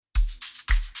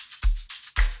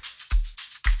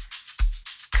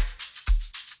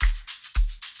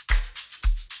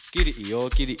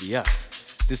Giddy yeah.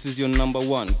 This is your number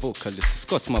one vocalist,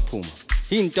 Scott Mapuma.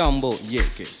 Hintambo, yeah,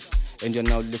 guys. And you're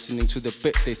now listening to the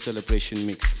birthday celebration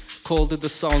mix called The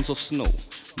Sounds of Snow,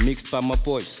 mixed by my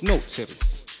boy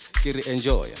SnowTerris. Giddy,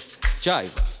 enjoy.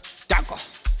 Jiva. Dago.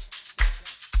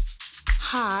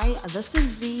 Hi, this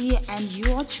is Z, and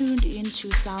you are tuned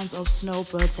into Sounds of Snow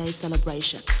birthday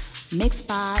celebration, mixed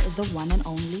by the one and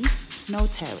only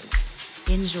SnowTerris.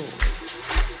 Enjoy.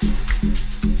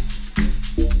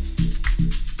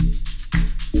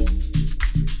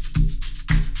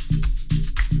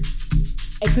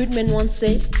 A good man once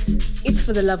said, "It's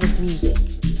for the love of music.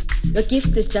 Your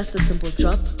gift is just a simple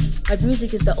drop, but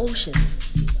music is the ocean."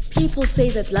 People say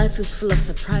that life is full of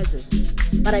surprises,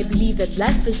 but I believe that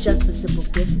life is just a simple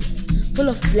gift, full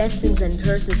of blessings and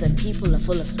curses, and people are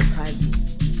full of surprises.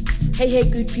 Hey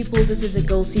good people, this is a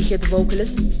girl C here, the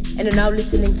vocalist, and you're now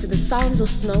listening to the Sounds of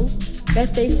Snow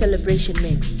birthday celebration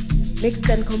mix, mixed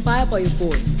and compiled by your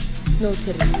boy,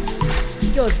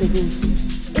 SnowTerris. Yo Segusi.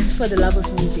 It's for the love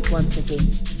of music once again.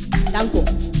 Danko.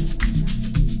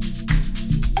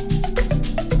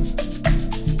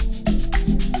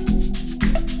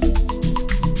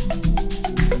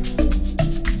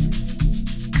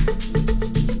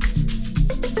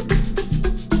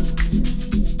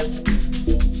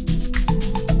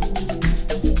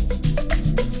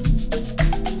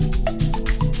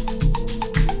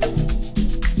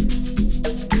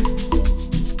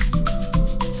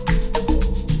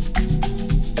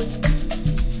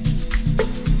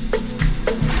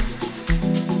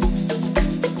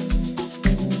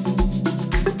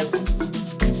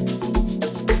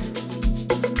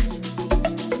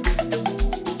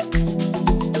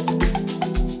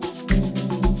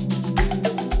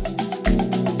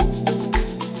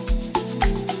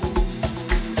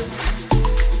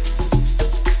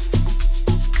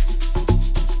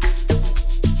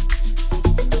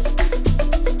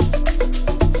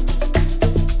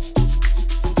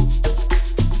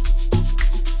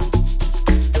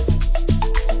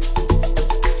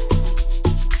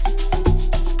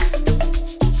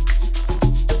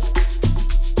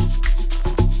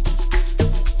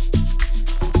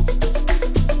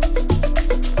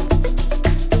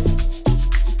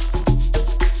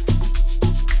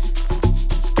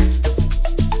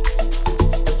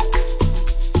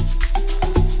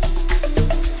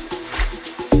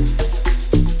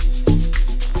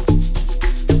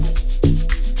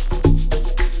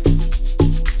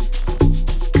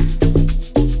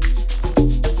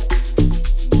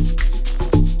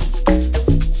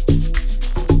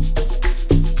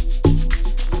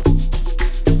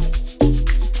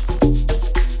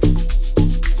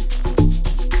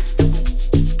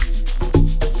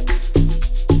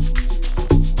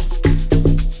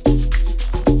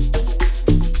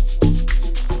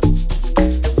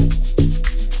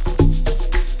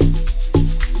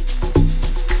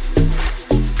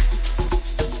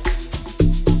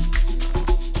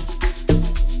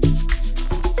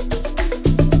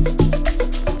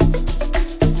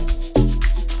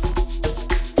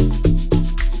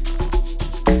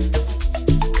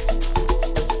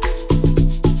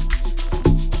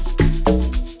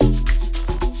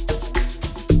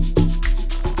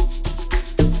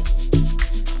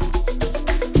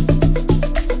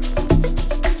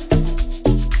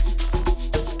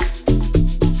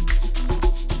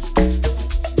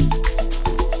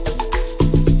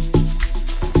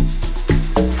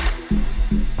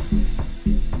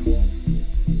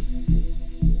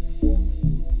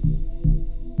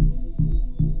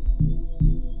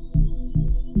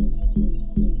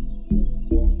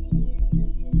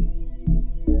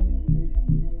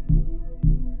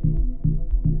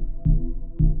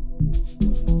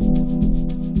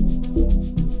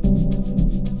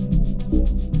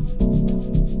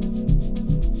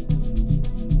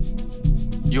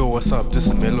 Yo, what's up? This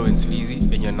is Mellow and Sleazy,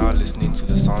 and you're now listening to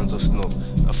The Sounds of Snow,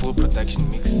 a full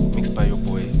production mix, mixed by your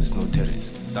boy,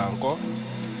 SnowTerris. Danko.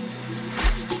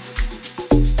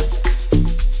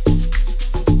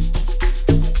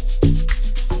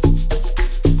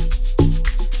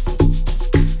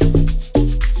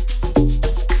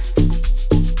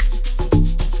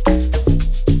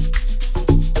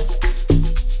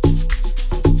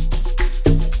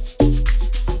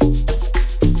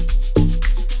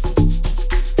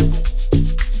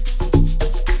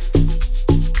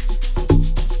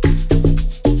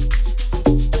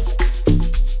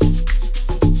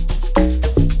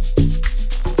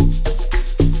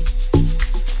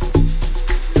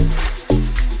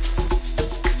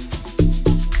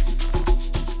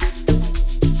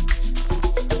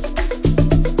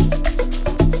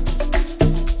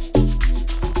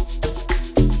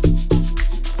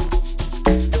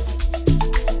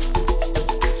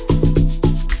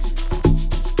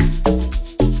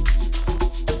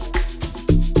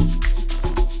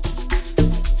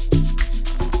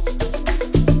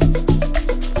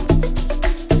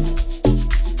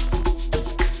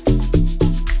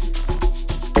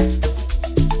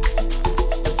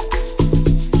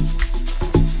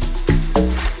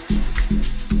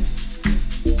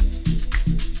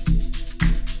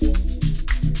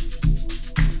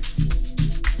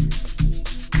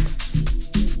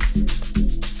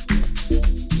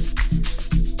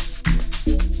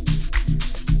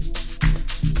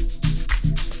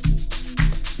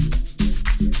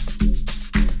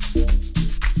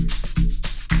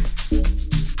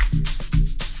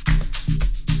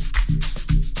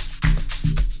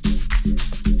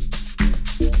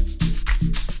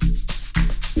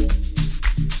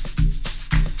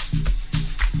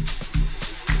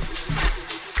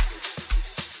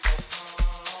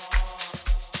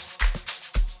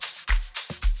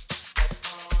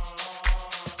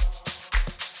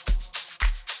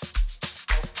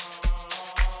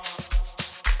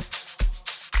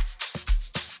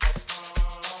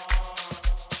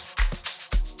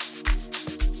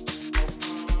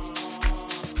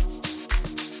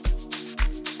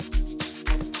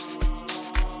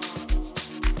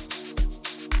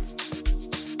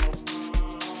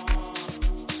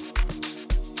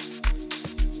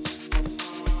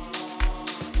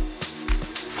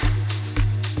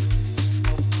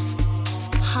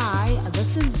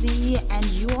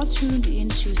 tuned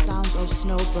into Sounds of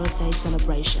Snow birthday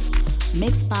celebration,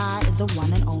 mixed by the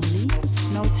one and only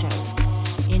SnowTerris.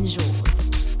 Enjoy.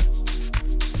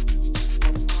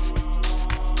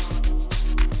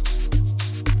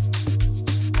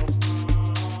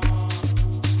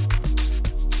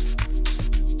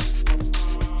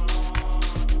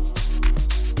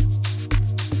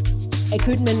 A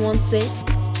good man once said,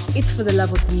 it's for the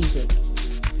love of music.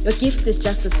 Your gift is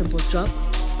just a simple drop,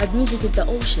 but music is the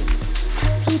ocean.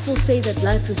 People say that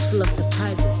life is full of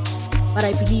surprises, but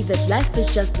I believe that life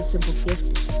is just a simple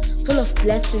gift, full of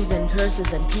blessings and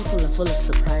curses, and people are full of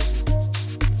surprises.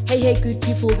 Hey good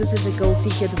people, this is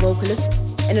Agosi here, the vocalist,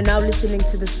 and you're now listening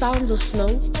to the Sounds of Snow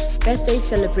birthday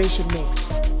celebration mix,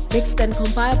 mixed and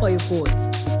compiled by your boy,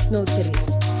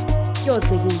 SnowTerris. Yo,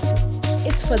 Segusi.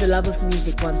 It's for the love of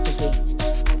music once again.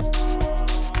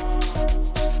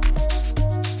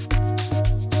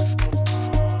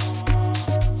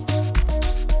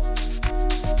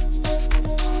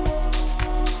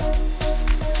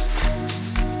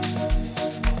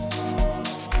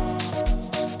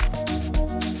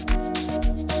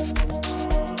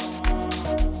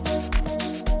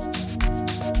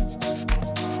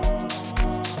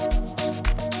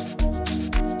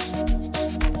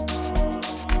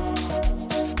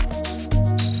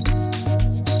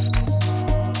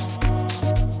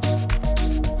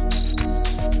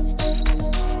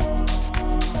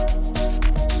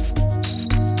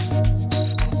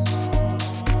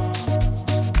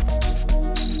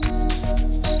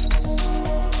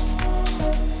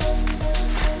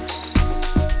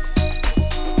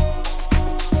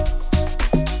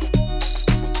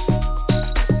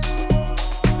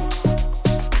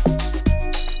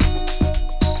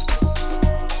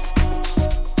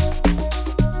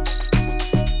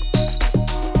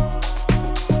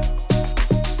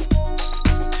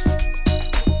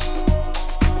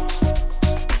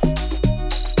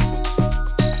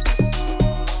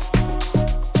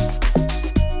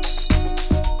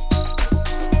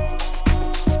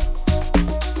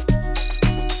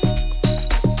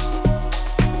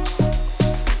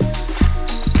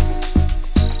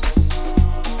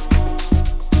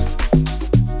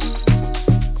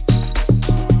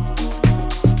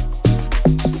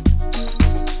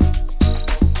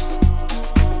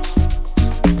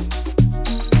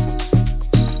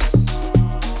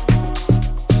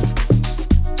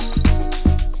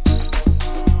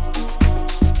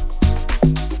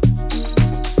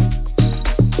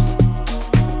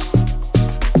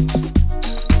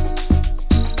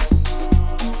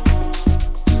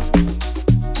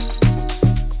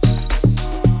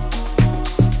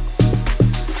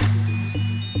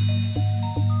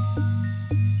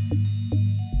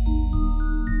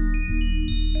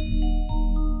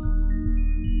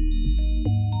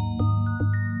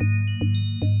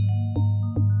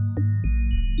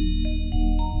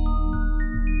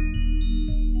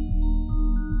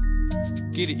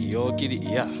 Get it,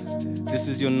 yeah. This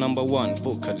is your number one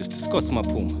vocalist, Scott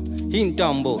Mapuma. In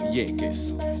Tambo, yes.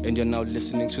 And you're now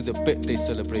listening to the birthday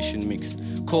celebration mix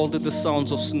called The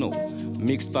Sounds of Snow,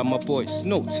 mixed by my boy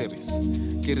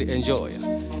SnowTerris. Get it, enjoy.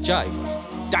 Jai,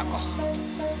 Dapper.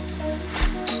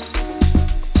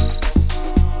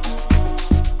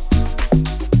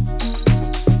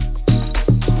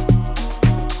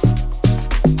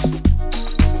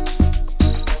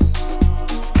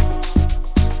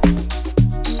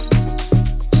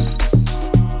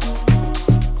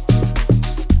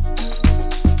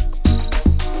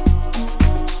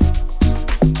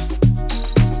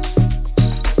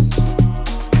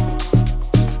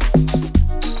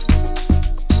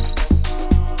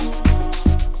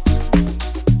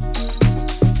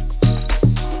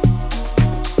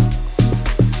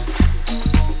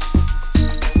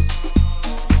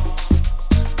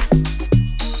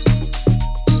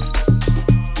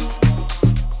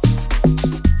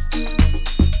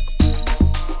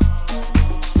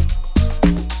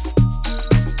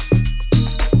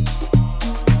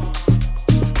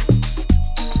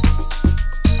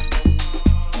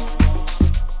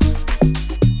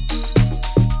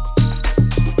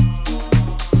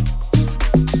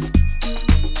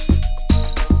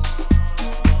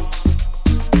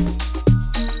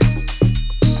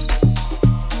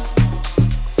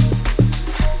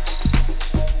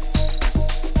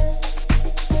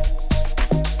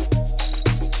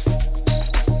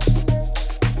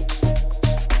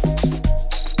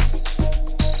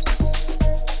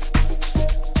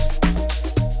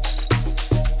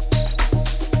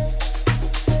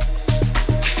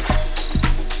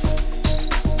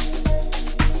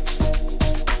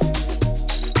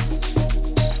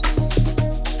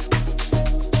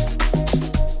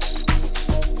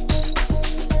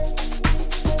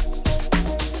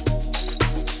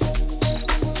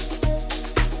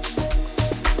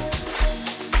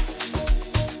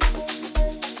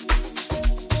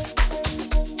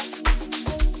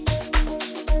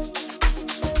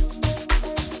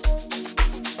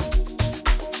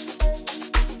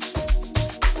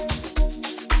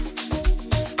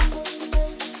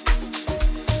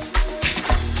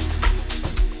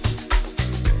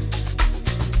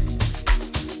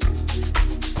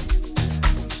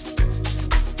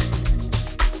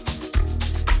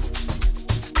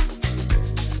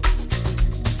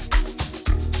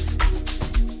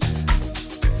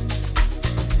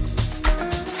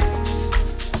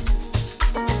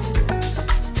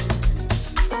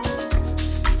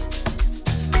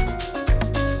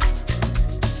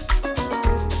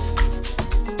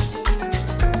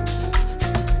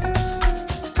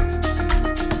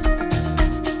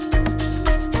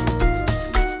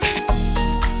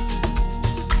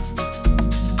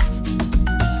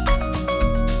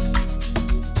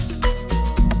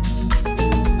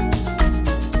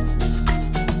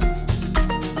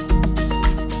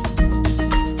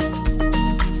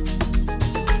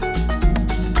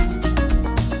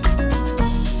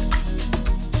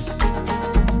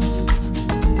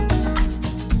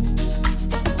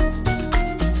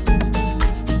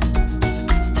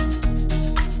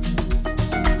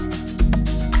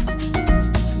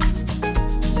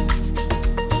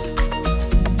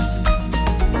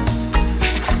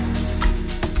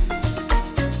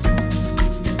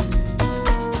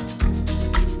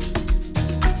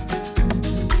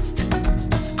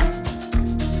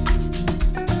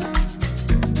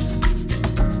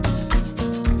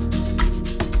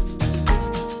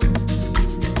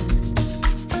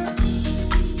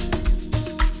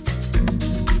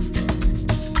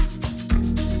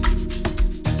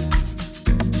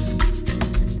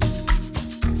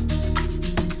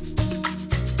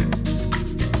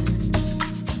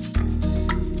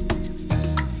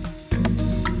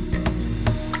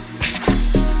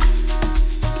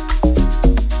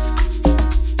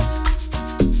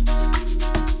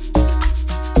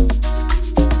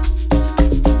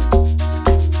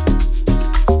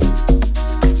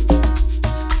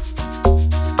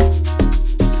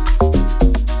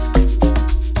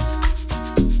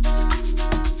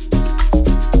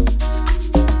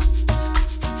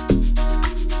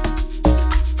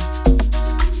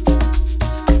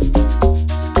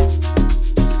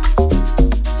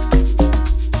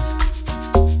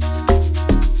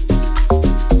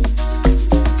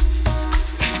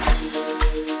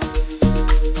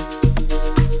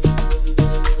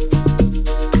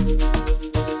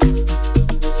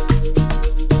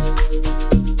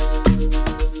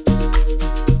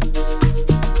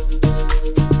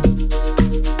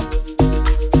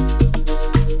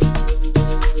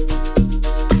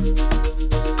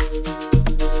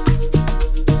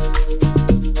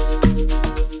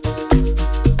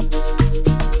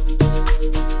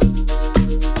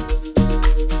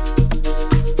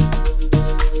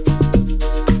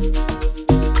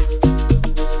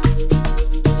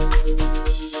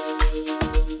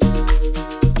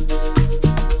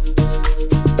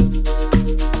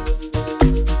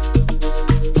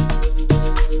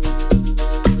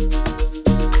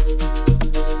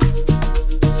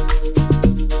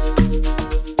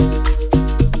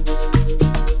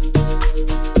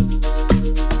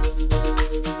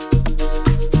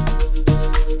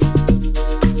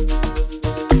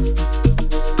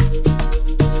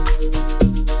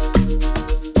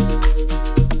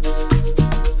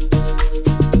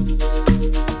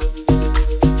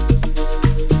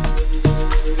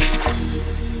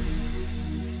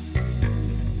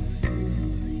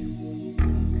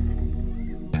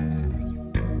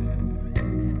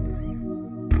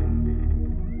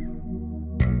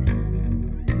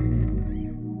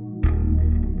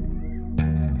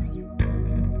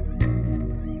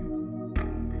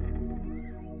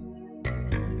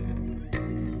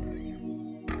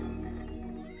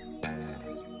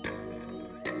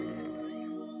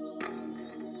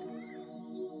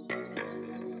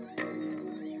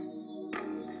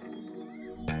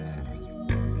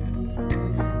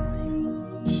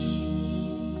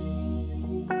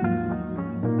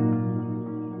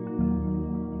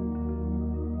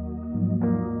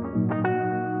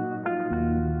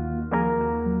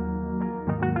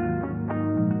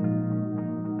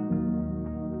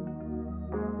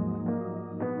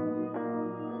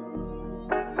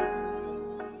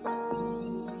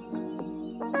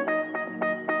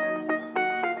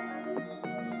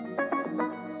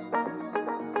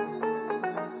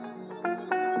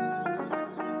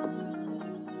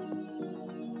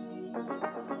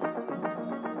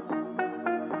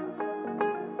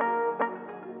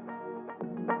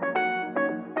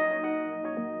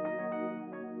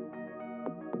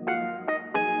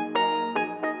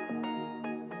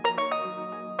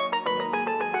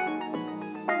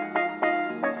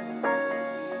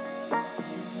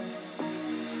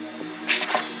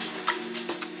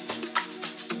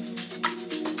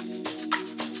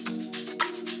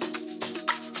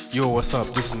 Yo, what's up?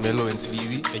 This is Mello and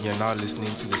Sleazy, and you're now listening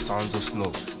to The Sounds of Snow,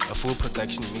 a full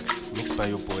production mixed by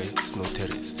your boy,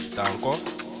 SnowTerris.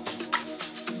 Danko.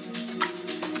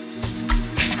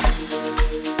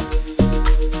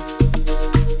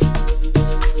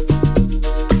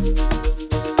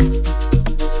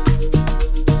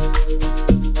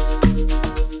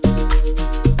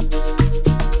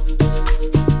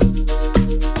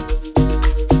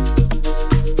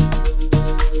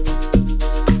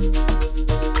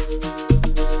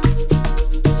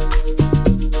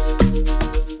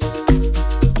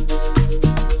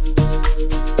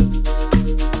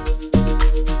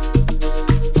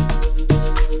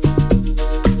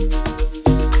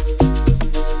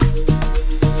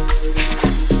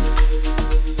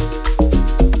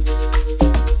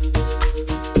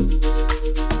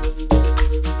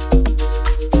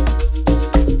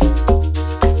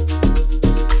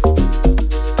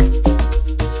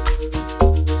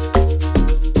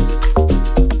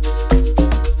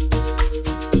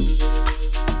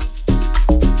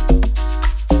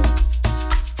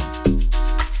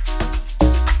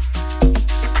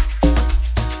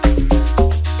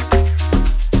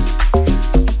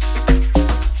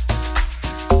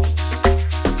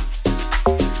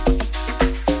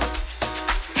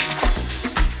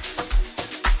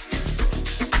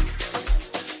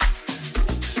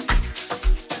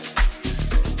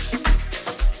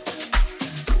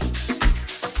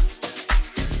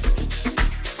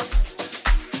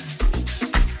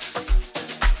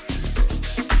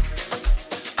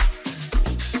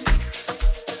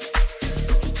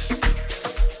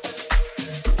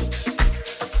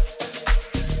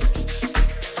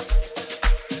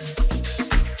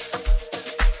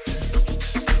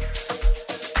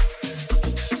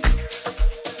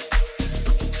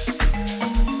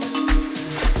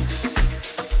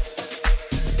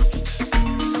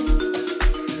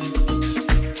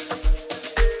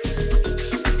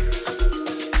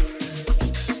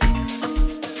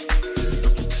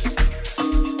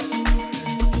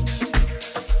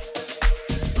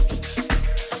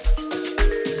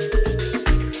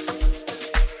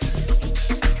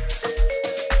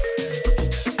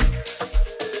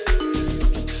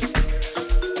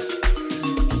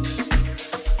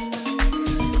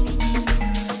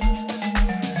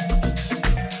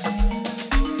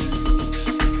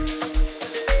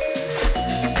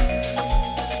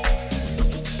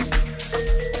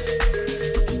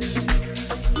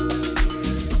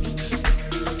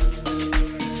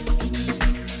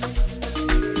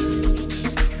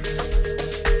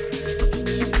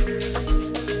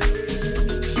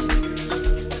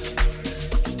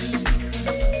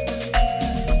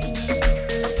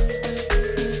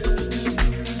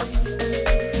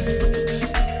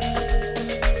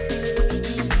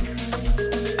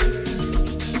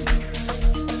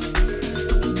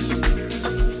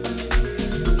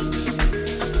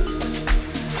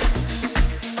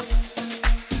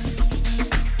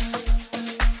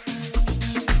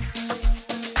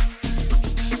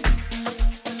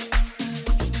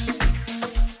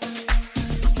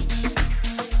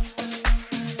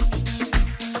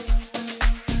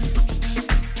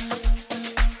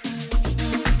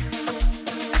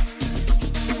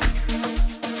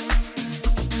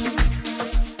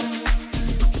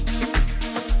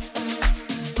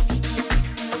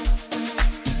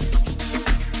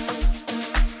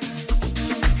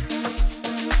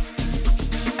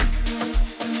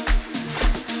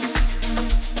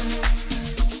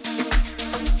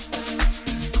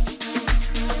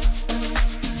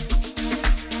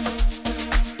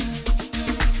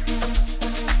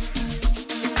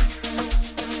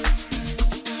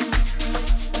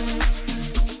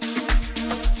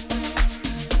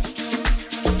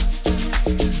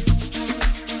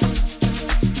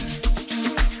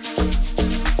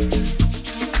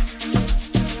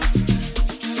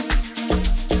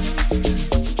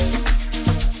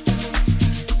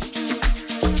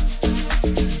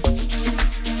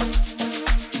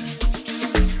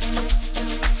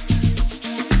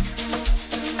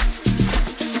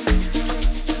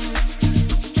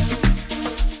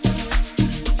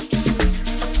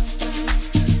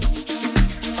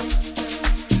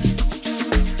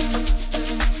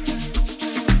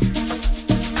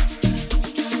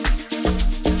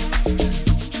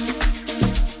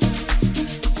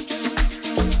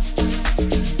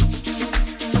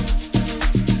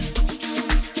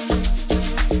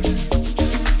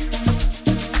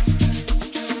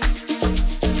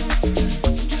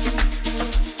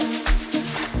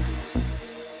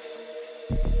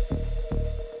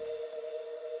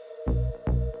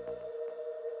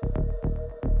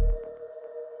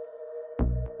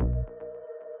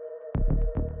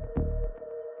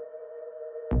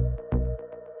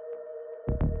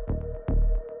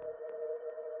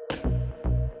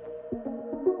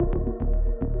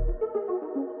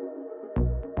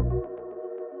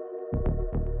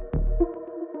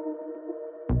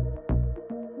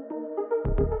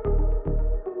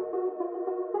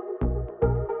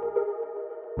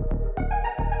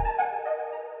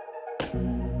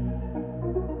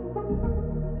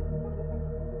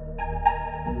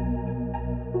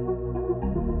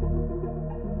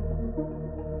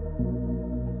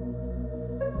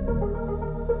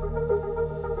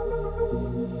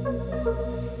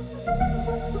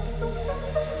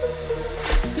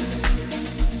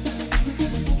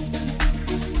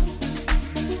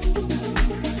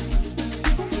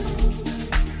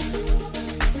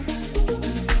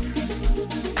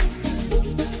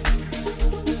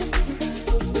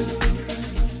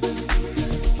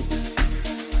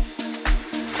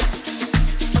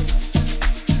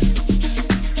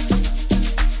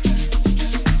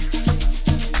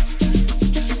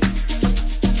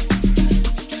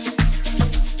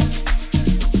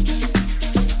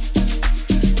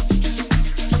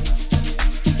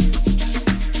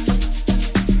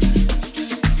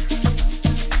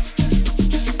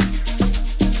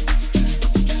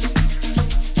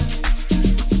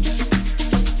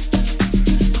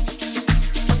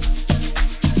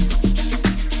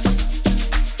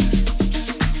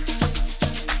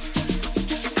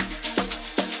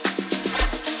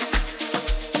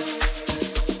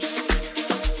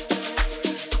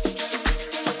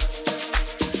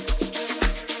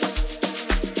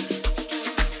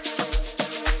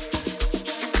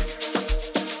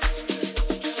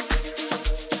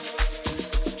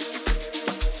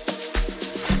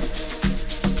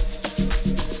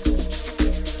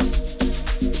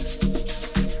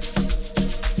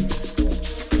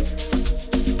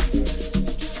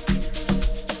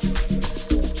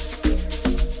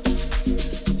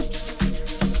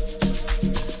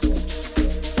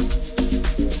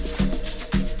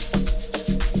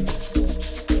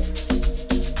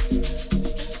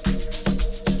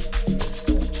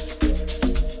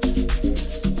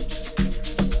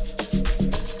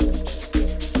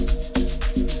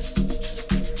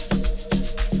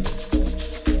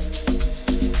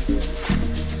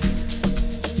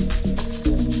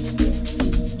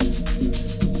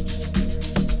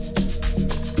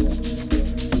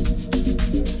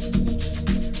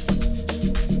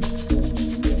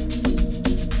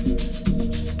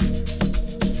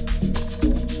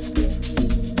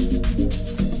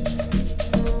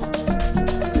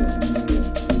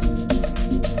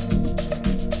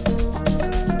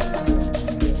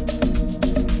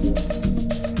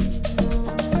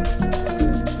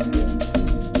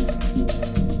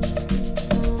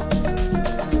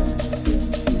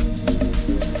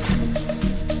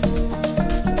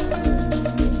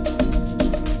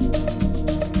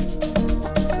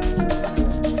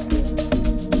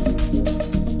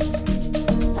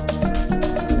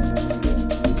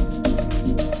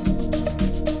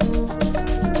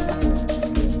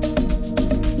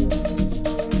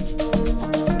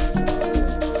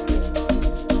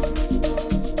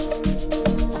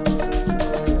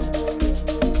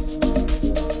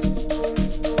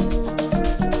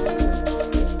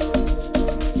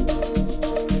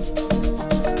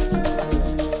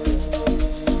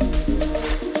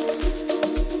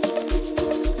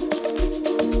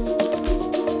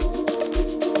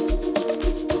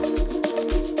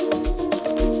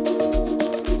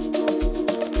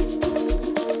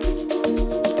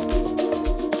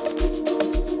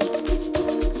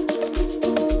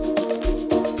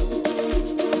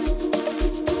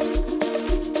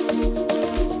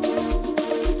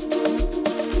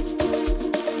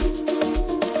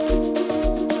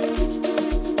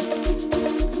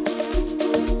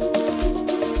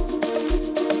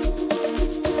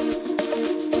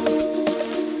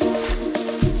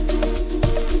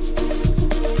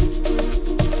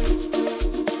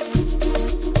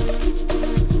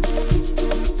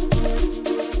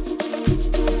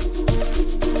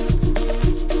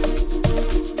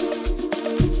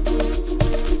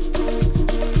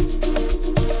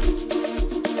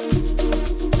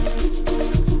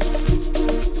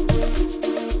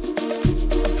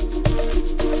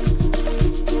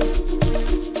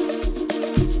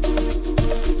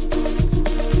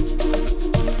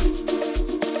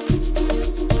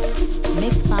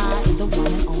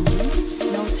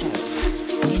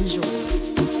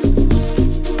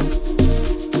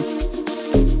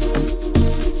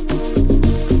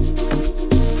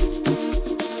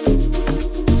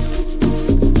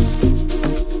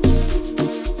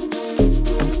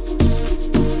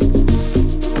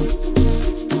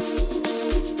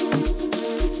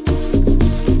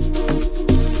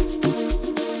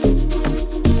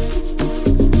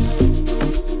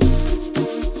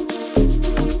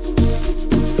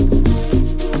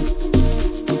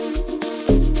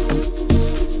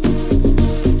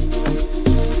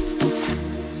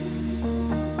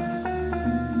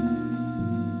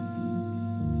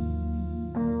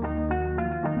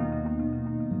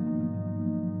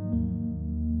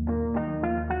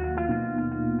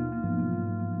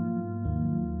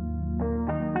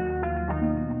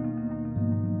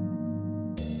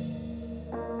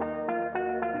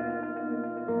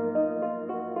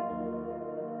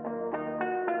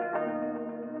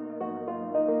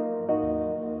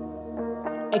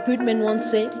 A good man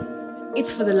once said, "It's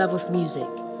for the love of music."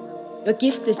 Your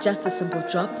gift is just a simple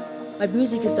drop, but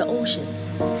music is the ocean.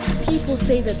 People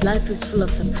say that life is full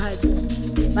of surprises,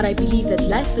 but I believe that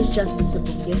life is just a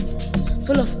simple gift,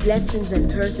 full of blessings and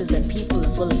curses, and people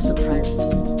are full of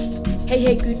surprises.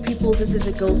 Hey, good people, this is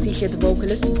a girl, Sihle, the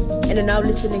vocalist, and you're now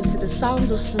listening to the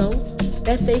Sounds of Snow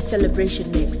Birthday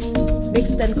Celebration Mix,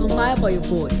 mixed and compiled by your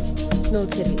boy,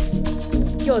 SnowTerris.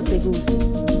 Yo, Seguzi,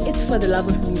 it's for the love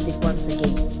of music once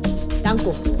again.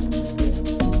 Danko.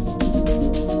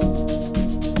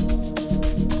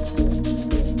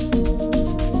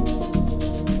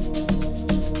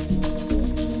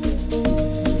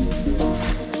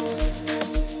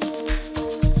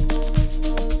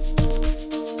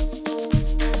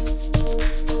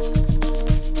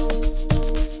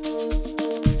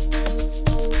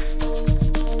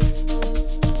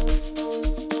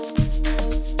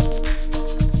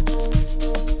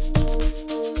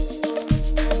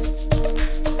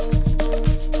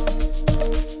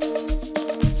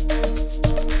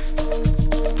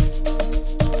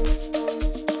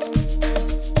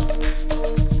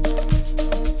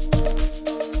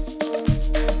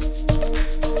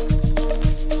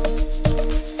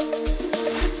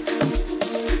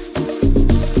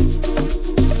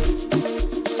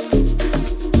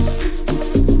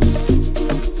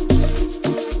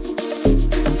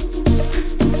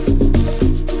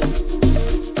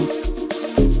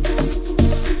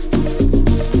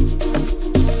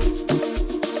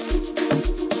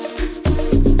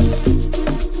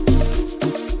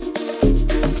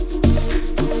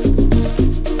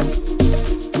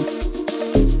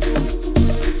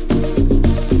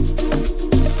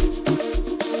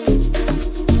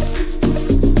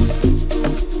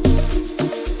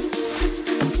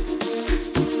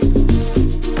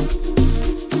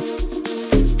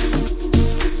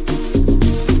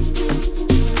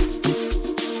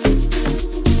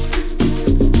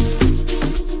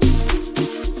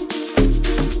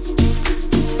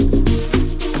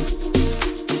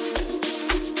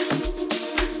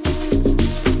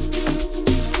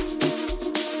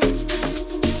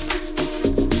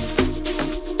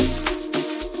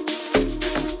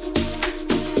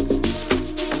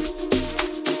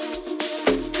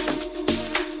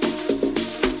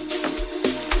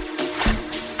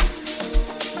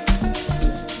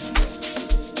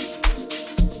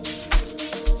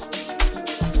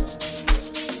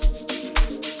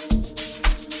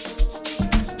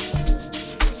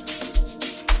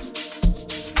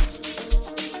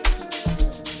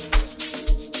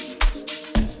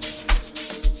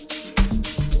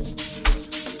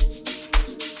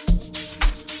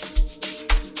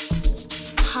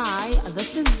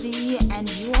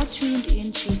 tuned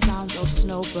into Sounds of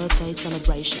Snow Birthday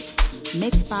Celebration,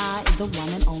 mixed by the one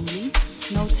and only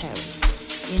SnowTerris.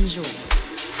 Enjoy.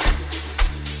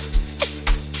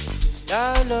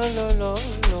 La la la la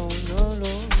la la la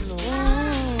la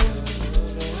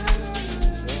la la la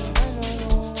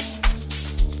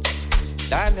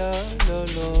la la la la la la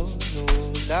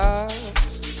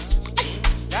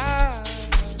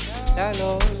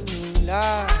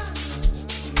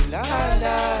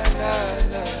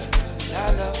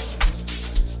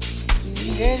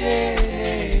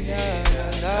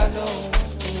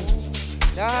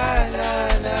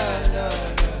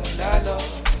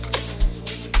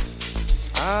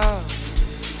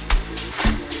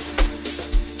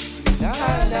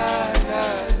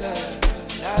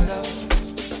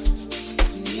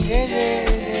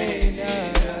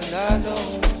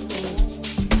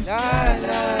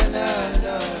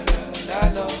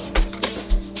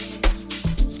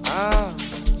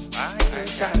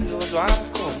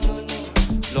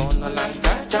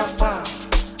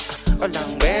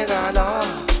Lang begala,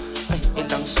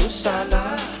 ilang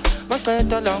susala,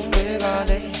 magkita lang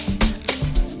begale,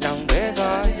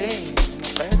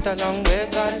 magkita lang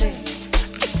begale.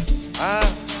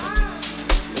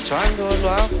 Echando lo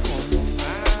ako,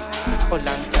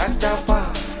 lang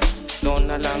tatapa,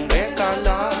 lona lang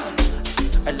begala,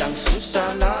 ilang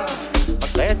susala,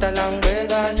 magkita lang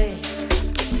begale,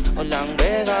 lang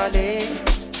begale,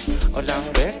 lang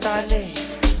begale.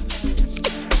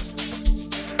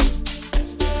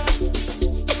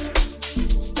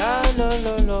 La la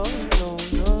la la la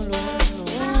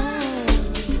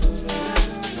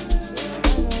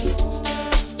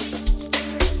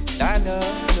la la la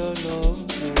la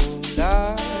la.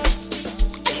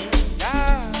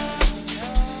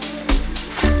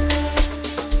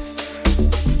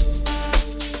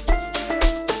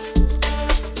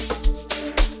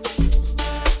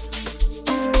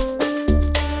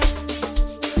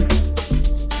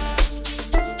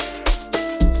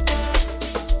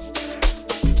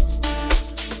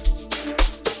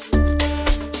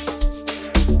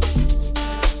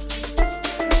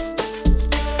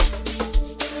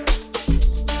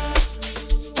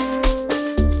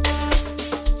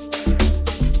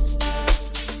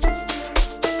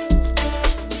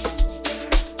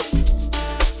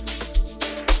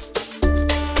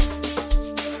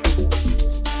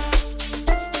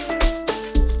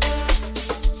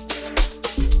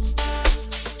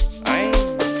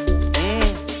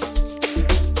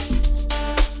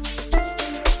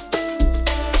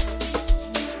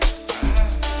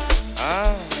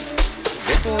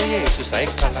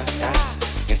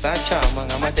 Sisachama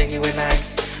ngamateki wenike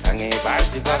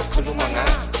angebazi bakhuluma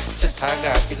ngani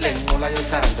sesiphakathi kule nqola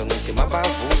yothando ngithi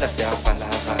mabavula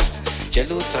siyavalava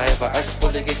tshela udriver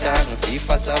asibolekitanga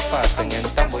siyifasafasa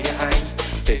ngentambo ye-ayn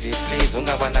baby please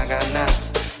ungabanakana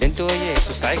lento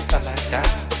yethu sayiqala da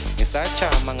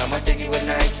ngisachama ngamateki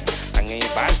wenike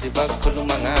angebazi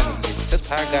bakhuluma ngani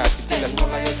sesiphakathi kule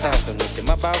nqola yothando ngithi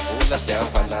mabavula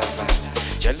siyavalava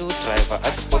tshela udriver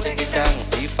asibolekitanga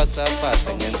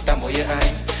siyifasafasa ngentambo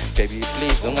ye-ayn baby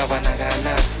please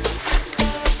ungabanakana.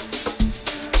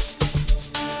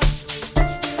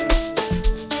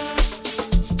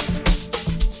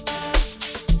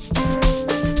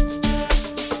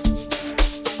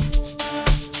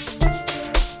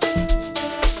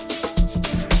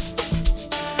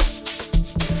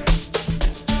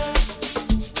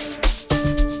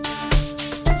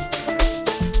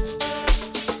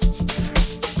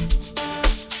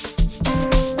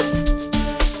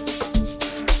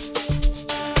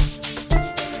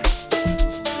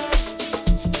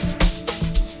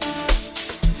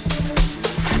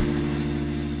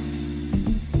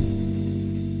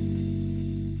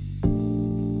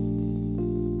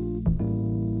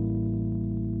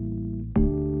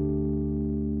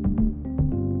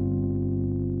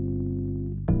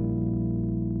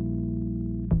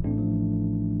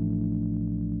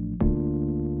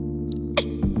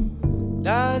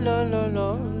 La la la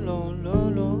la la la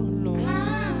la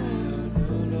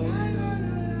la.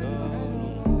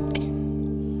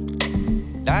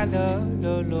 La la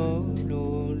la la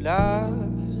la la.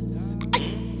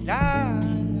 La la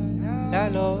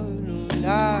la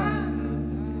la.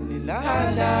 La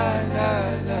la la la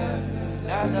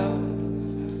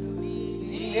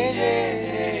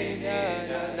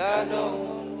la la.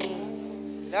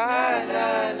 La la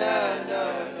la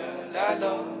la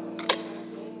la.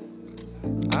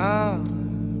 Ah.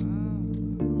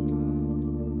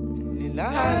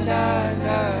 La la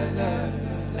la la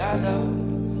la la.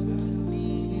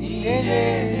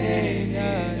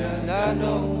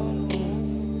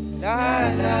 La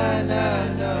la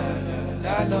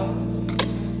la la.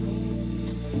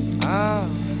 Ah.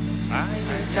 Ay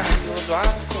tayo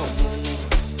lwakho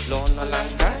lona lang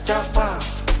tatapa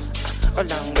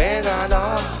lang begala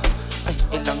ay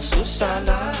ilang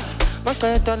susala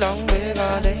magpeta lang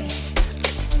begale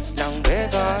lang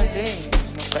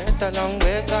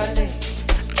begale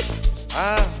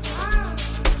ah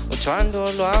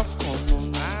uchando lwakho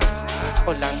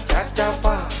lang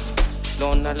tatapa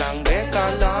lona lang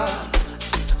begala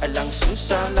alang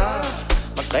susala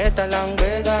magpeta lang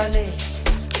begale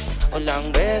olang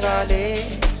begale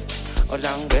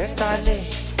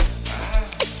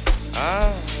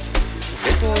ah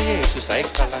leto yesu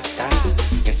sayiqala da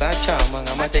ngisachama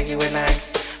ngamateki wenike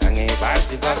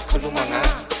angebazi bakhuluma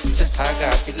ngani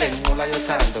sesiphakathi kule nqola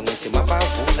yothando ngithi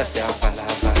mabavula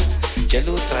siyavalava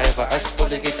tshela udriver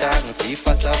asibolekitanga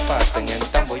siyifasafasa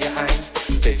ngentambo ye-ayn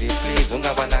baby please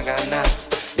ungabanakana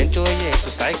lento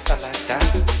yethu sayiqala da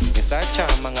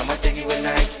ngisachama ngamateki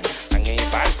wenike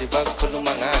angebazi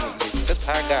bakhuluma ngani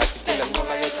sesiphakathi kule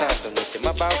nqola yothando ngithi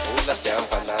mabavula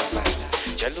siyavalava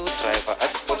tshela udriver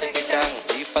asibolekitanga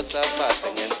siyifasafasa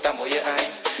ngentambo ye-ayn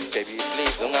baby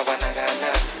please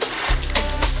ungabanakana.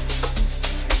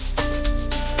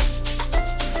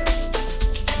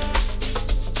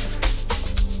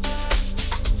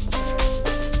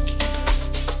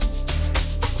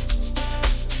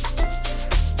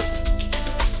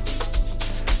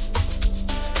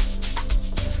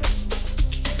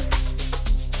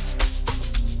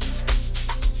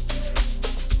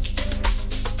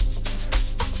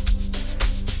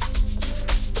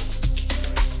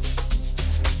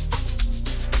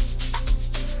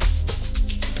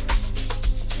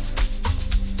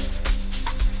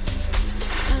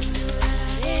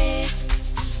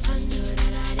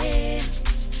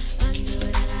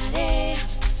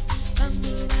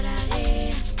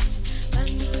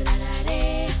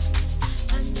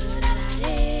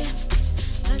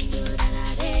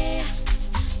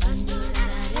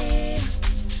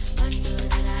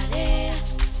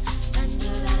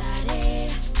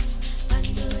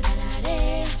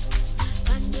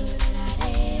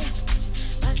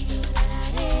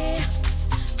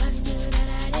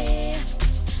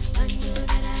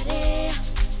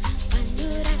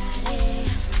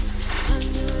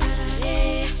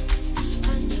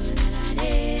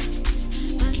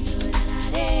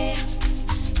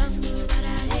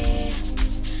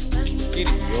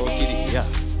 Yeah,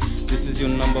 this is your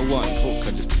number one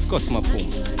vocalist, Scott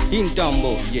Mapuma. In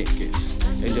Tambo, yeah, guys.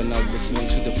 And you're now listening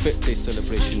to the birthday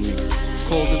celebration mix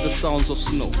called The Sounds of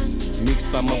Snow, mixed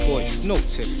by my boy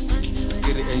SnowTerris.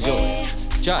 Get it, enjoy.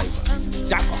 Jive,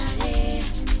 Dapper.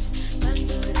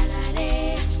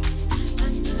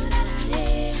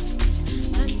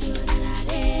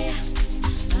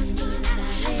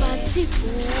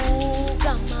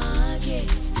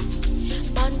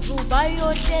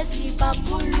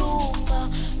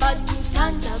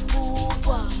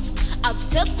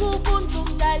 Absekubuntu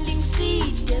darling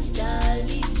side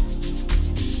mdali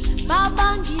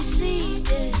Baba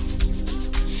ngiside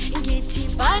Ngithi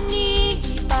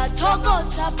baningi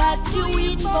bathokoza bathi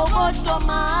winbokodo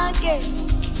make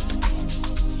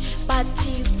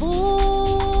bathi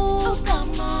vuka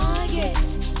make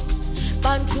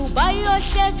bantu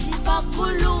bayohlezi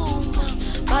bakhuluma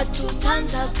bathi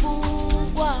uthanda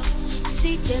kubukwa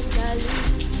side mdali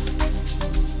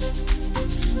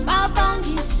Baba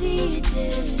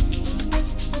ngiside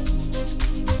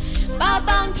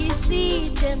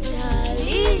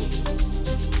mdali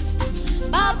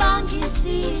Baba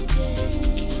ngiside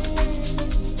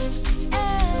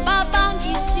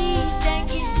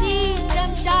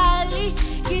mdali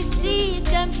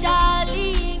ngiside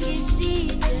mdali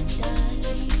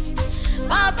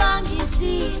Baba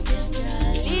ngiside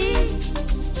mdali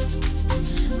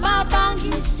Baba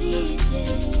ngiside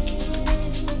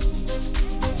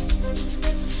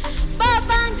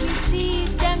Baba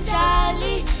ngiside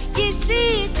mdali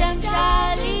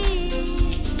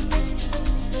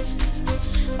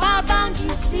Baba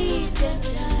ngiside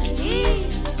mdali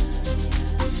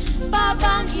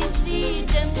Baba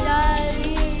ngiside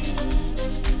mdali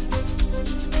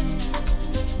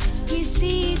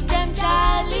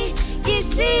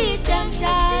Ngiside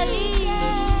mdali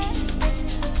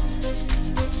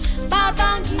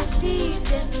Baba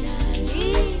ngiside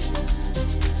mdali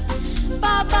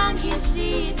Baba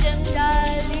ngiside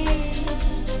mdali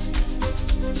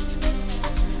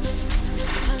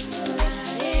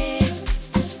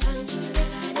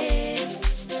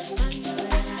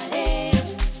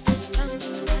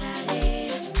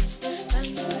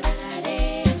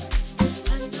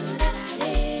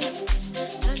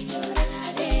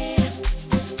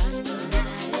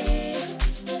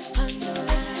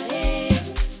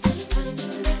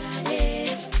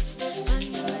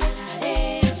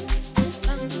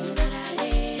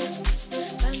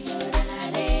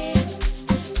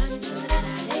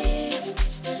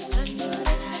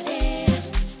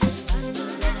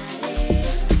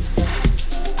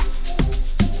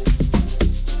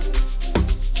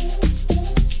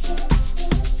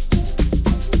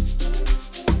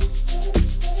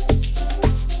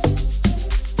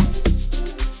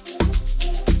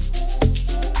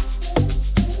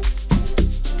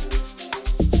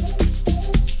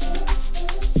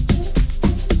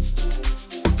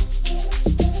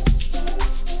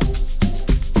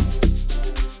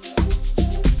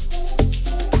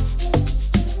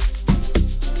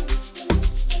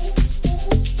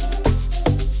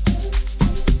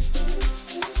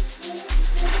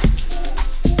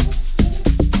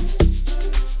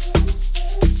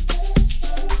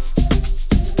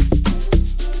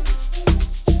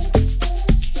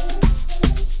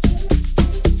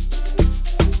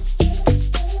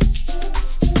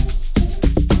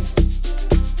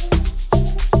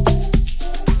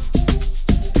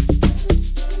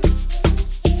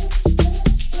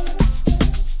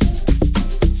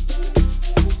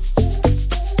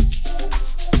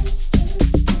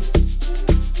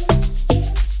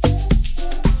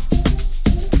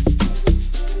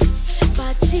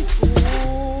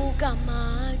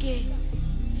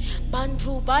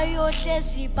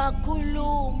bayohlezi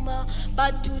bakhuluma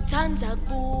bathuthanda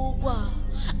kubukwa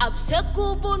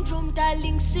absekubuntu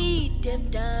mdali ngiside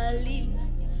mdali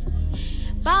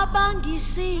Baba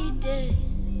ngiside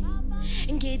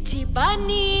ngithi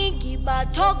baningi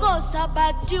bathokoza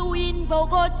bathi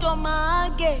winbokodo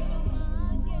make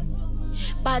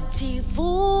bathi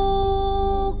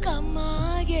vuka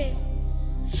make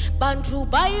bantu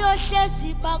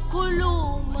bayohlezi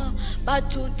bakhuluma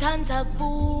bathuthanda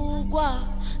kubukwa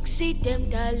ngiside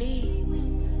mdali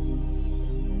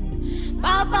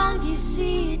Baba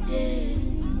ngiside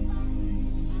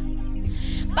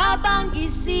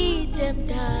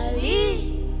mdali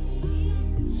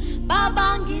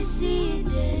Baba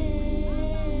ngiside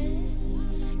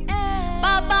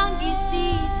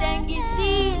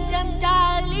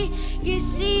mdali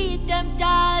ngiside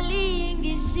mdali Baba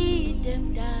ngiside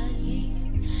mdali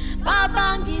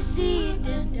Baba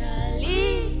ngiside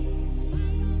mdali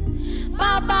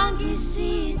Baba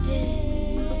ngiside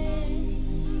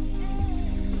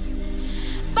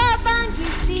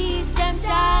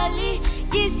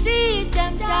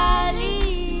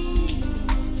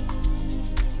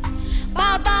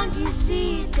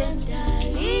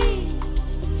mdali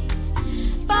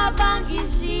Baba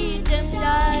ngiside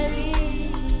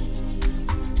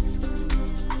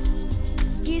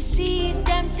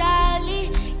mdali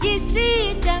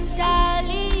ngiside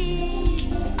mdali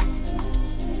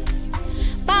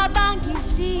Baba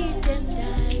ngiside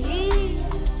mdali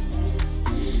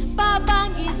Baba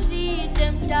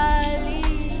ngiside mdali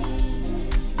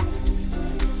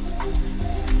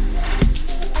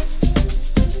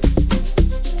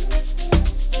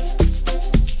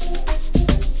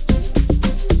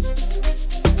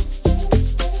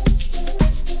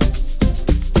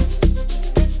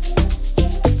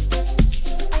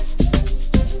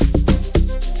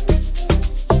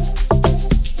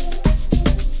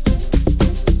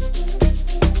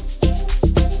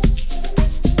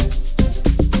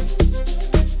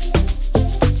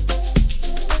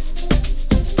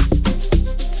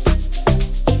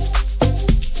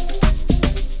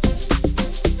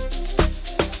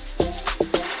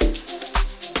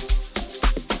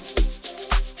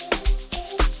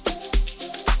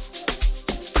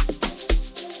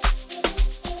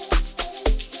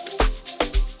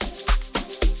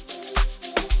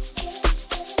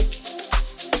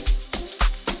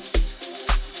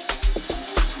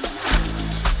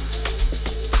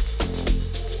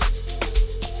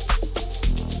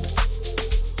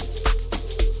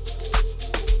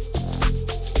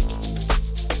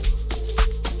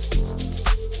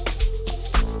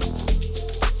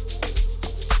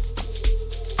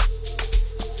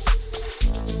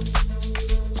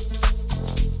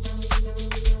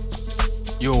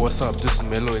Yo, what's up? This is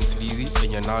Mello and Sleazy,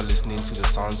 and you're now listening to The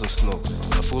Sounds of Snow,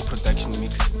 a full production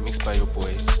mixed by your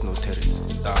boy, SnowTerris.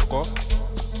 Darko?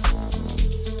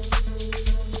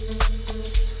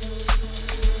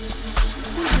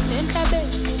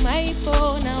 Emhlabeni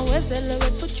mayibona wezele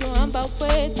wethu uhamba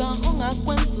wedwa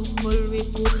ongakwenza ukholwe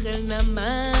kuhel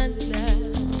namandla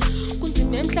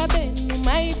kunzima emhlabeni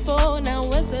mayibona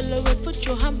wezele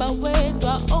wethu uhamba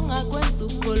wedwa ongakwenza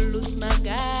ukholwe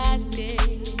usimakade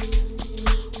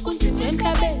kunzima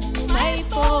emhlabeni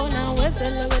mayibona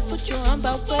wezele wethu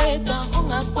uhamba wedwa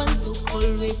ongakwenza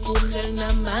ukholwe kuhel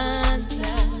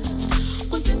namandla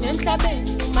kunzima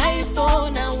emhlabeni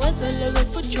mayibona wezele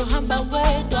wethu uhamba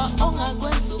wedwa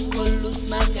ongakwenza ukholwe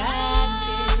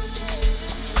usimakade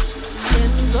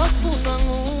yenzokufunwa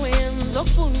nguwe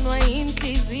yenzokufunwa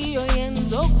inhliziyo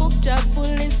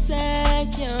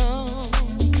yenzokukujabulisayo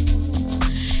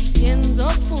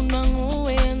yenzokufunwa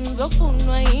nguwe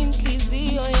yenzokufunwa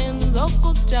inhliziyo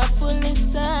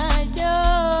yenzokukujabulisayo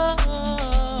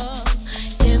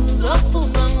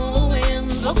yenzokufunwa nguwe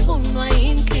yenzokufunwa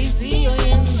inhliziyo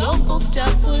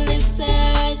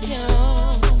yenzokukujabulisayo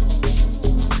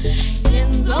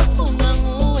yenzokufunwa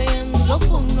nguwe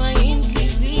yenzokufunwa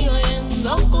inhliziyo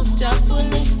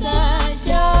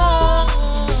yenzokukujabulisayo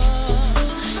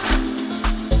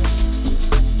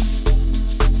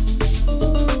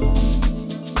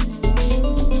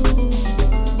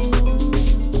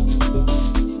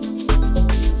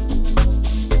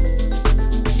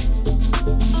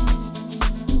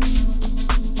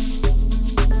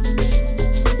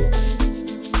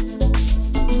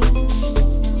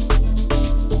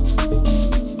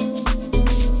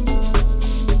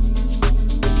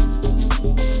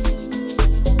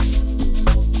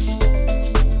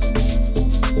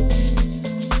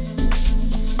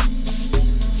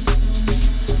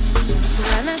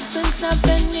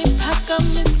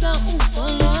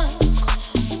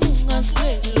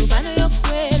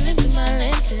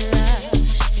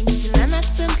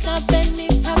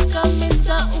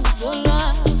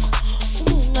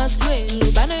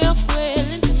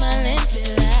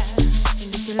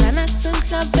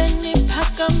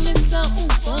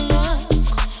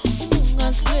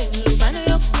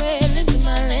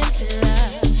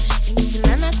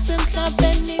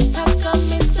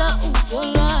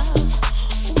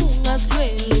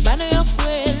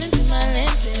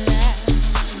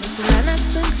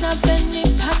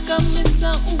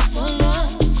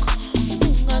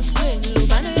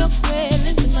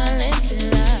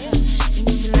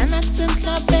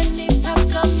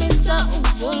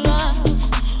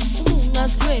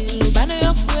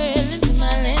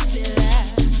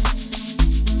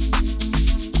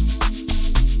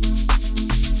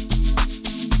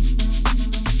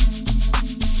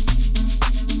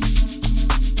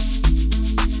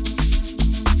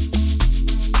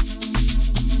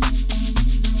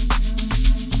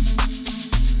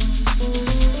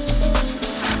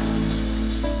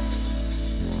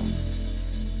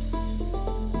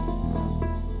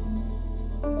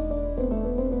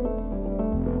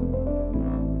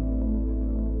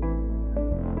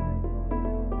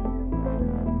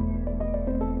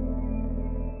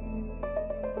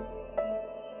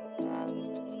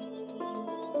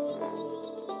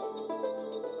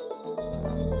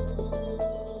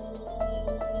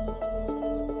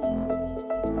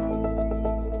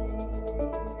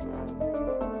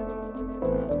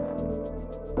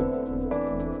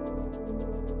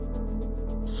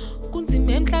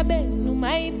emhlabeni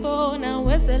umayibona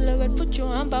wezele wethu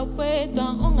uhamba wedwa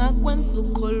ongakwenza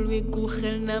ukholwe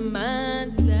kuhel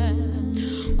namandla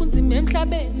kunzima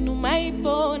emhlabeni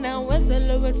umayibona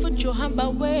wezele wethu uhamba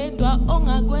wedwa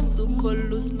ongakwenza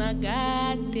ukholwe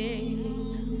usimakade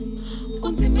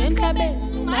kunzima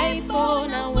emhlabeni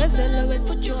umayibona wezele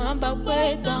wethu uhamba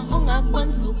wedwa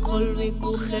ongakwenza ukholwe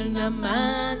kuhel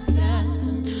namandla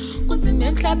kunzima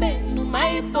emhlabeni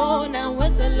umayibona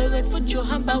wezele wethu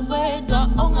uhamba wedwa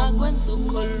ongakwenza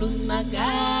ukholwe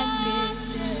usimakade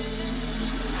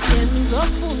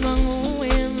yenzokufunwa nguwe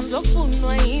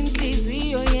yenzokufunwa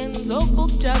inhliziyo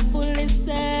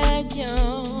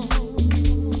yenzokukujabulisayo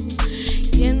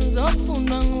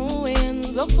yenzokufunwa nguwe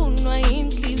yenzokufunwa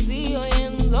inhliziyo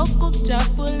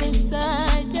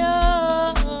yenzokukujabulisayo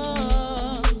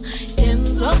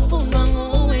yenzokufunwa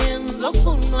nguwe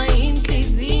yenzokufunwa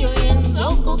inhliziyo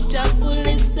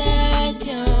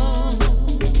yenzokukujabulisayo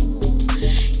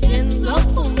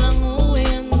yenzokufunwa nguwe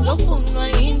yenzokufunwa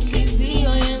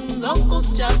inhliziyo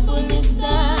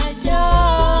yenzokukujabulisayo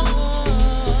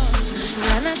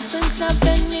Zilana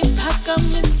kusemhlabeni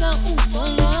phakamisa uvo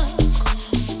lwakho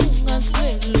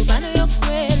ungasweli ubani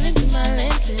yokwela inzima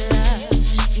lendlela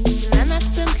Ingizilana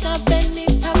kusemhlabeni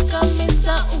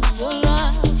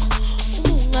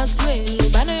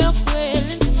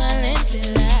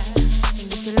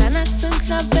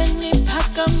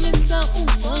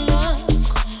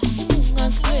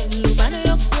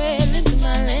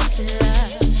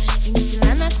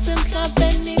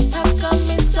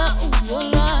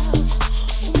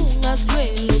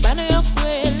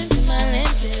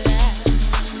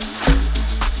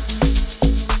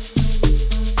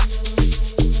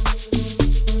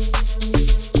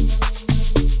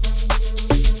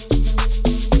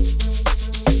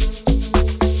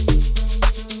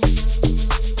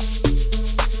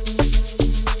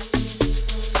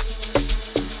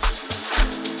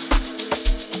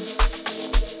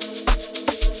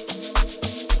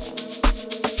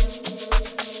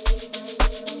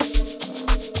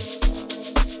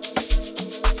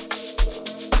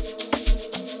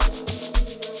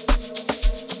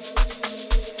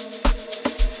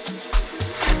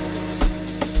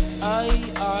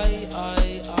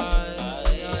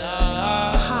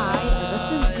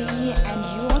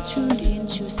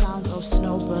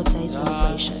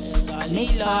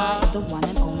by the one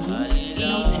and only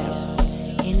SnowTerris.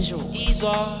 Enjoy.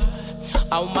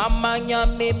 Au mama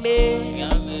nyameme,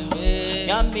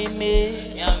 nyameme,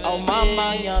 au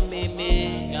mama nyameme,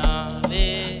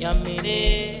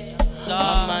 nyameme,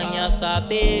 mama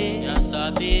nyasabe,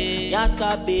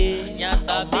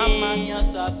 mama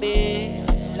nyasabe,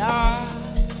 la.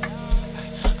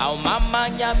 Au mama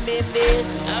nyameme,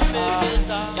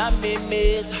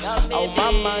 nyameme, au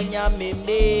mama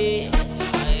nyameme.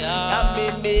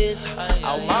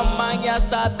 Au mama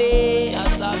nyasabe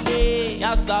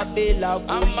la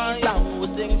vulisa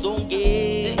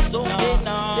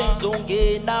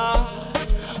sengzongena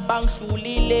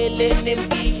bangihlulile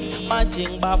nempi manje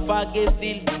ngibafake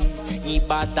fildi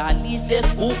ngibadalise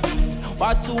scoop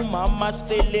wathi umama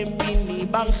sifele empini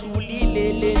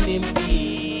bangihlulile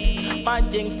nempi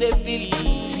manje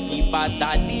ngisefildi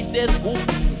ngibadalise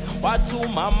scoop wathi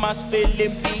umama sifele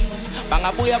empini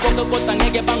bangabuya bonke kodwa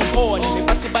ngeke bangikhona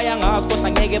bebathi bayangazi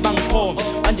kodwa ngeke bangikhona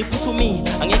manje phuthumi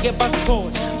angeke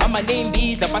basithole mama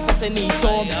nembiza bathathe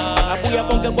nithombe bangabuya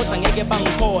bonke kodwa ngeke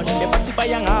bangikhona bebathi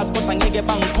bayangazi kodwa ngeke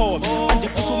bangikhona manje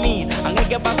phuthumi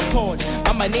angeke basithole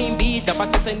mama nembiza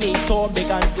bathathe nithombe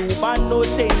kanti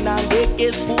ubanothena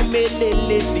ngeke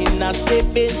siphumelele thina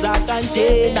sebenza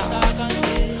kanjena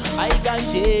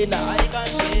ayikanjena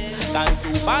kanti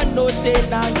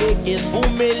ubanothena ngeke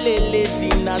siphumelele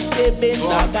thina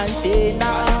sebenza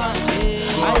kanjena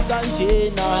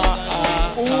ayikanjena.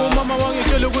 Mama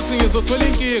wangitshela ukuthi ngizothola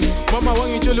inkinga, mama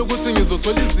wangitshela ukuthi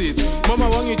ngizothola izitha, mama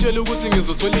wangitshela ukuthi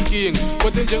ngizothola inkinga,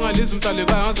 kodwa njengalezi mtali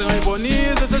angaze ngayibona,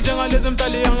 izithe njengalezi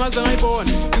mtali angaze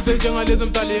ngayibona, size njengalezi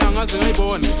mtali angaze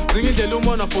ngayibona, zingindlela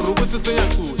umona for ukuthi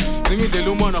sengiyaqhula,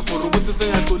 zingindlela umona for ukuthi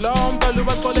sengiyaqhula, umtali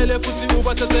ubaxolele futhi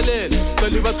ubathethelele,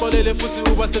 umtali ubaxolele futhi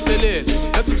ubathethelele,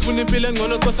 nathi sifuna impilo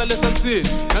engcono sohlale sansini,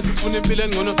 nathi sifuna impilo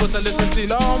engcono sohlale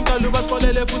sansini, umtali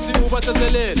ubaxolele futhi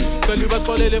ubathethelele, umtali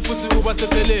ubaxolele futhi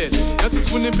ubathethelele, nathi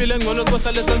sifuna impilo engcono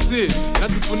sohlale sansini,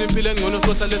 nathi sifuna impilo engcono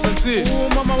sohlale sansini.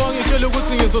 Mama wangitshela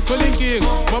ukuthi ngizothola inkinga,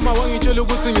 mama wangitshela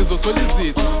ukuthi ngizothola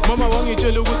izitha, mama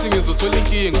wangitshela ukuthi ngizothola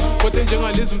inkinga, kodwa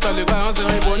njengalezi mtali angaze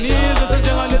ngayibona, izithe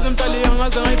njengalezi mtali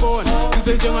angaze ngayibona,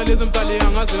 size njengalezi mtali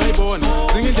angaze ngayibona,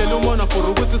 zingindlela umona for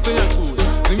ukuthi sengiyaqhula,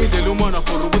 zingindlela umona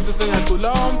for ukuthi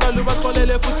sengiyaqhula, umtali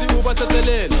ubaxolele futhi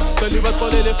ubathethelele, umtali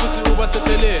ubaxolele futhi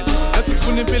ubathethelele, nathi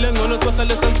sifuna impilo engcono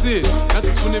sohlale sansini, nathi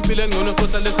sifuna impilo engcono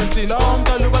sohlale sansini,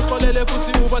 umtali ubaxolele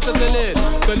futhi ubathethelele,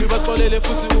 umtali ubaxolele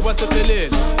futhi ubathethelele,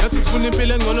 nathi sifuna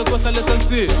impilo engcono sohlale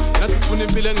sansini, nathi sifuna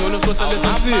impilo engcono sohlale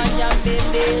sansini.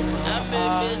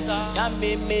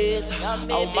 Nyamemeza,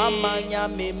 au mama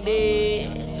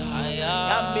nyamemeza,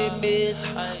 nyamemeza,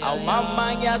 au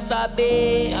mama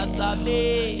nyasabe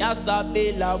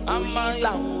la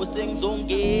vulisa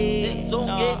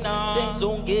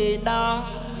sengzongena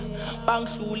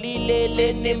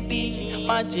bangihlulile nempi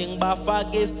manje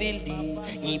ngibafake fildi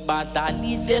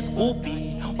ngibadalise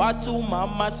scoopy wathi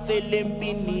umama sifele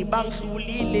empini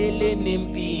bangihlulile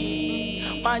nempi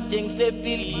manje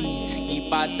ngisefildi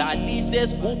ngibadalise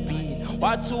scoopy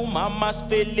wathi umama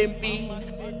sifele empini.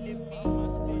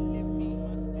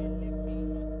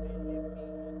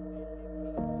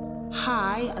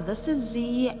 Hi, this is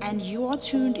Z, and you are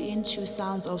tuned into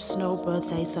Sounds of Snow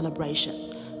birthday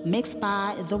celebrations, mixed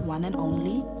by the one and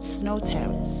only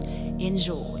SnowTerris.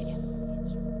 Enjoy.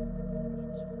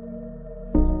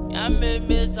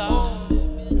 Nyamemeza,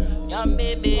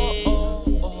 nyameme,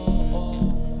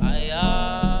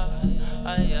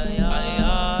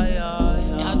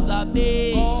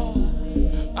 nyasabe,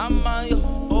 mama yo,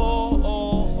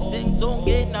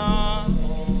 sengzongena.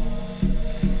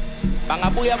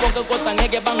 Bangabuya bonke kodwa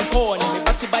ngeke bangikhona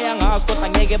bebathi bayangazi kodwa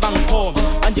ngeke bangikhona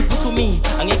manje phuthumi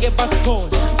angeke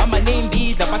basithole mama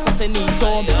nembiza bathathe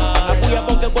nithombe bangabuya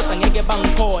bonke kodwa ngeke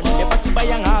bangikhona bebathi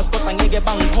bayangazi kodwa ngeke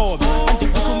bangikhona manje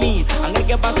phuthumi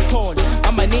angeke basithole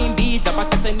mama nembiza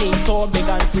bathathe nithombe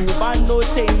kanti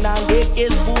ubanothena ngeke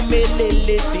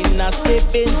siphumelele thina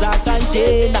sebenza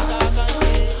kanjena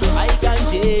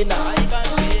ayikanjena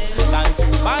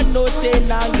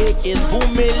banothena ngeke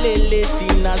siphumelele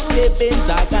thina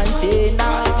sebenza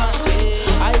kanjena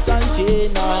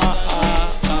ayikanjena.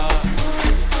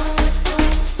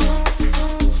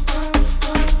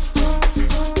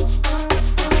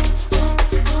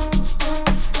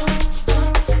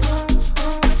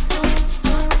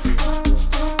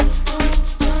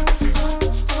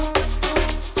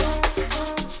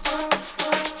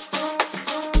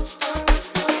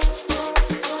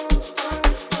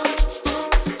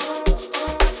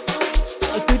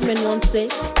 Say,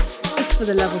 it's for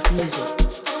the love of music.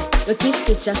 Your gift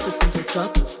is just a simple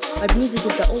drop, but music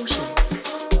is the ocean.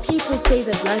 People say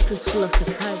that life is full of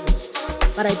surprises,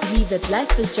 but I believe that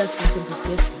life is just a simple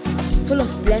gift, full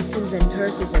of blessings and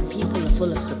curses, and people are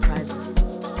full of surprises.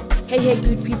 Hey,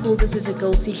 good people, this is a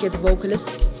girl, Sihle the vocalist,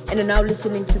 and you're now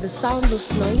listening to the Sounds of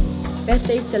Snow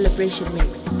Birthday Celebration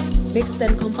Mix, mixed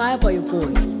and compiled by your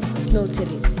boy,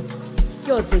 SnowTerris.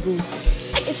 Yo, Zegusi.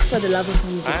 It's for the love of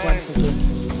music once again.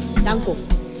 Danko.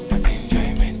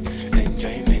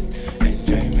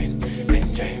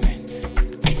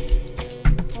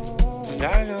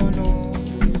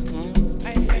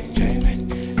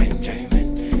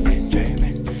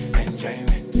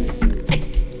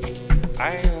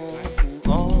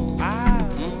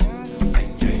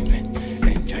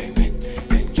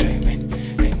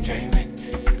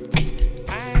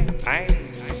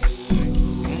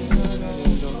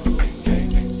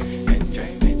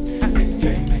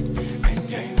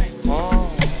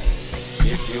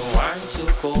 If you want to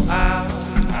go out,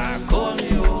 I call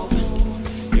you.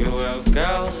 You have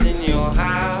girls in your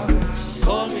house,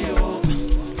 call you.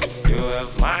 You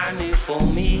have money for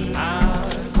me, I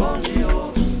call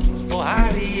you. Oh,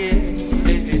 Harry,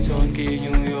 David, on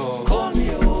New York, call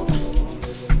you.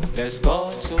 Let's go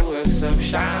to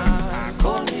exception, I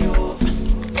call you.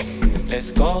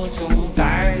 Let's go to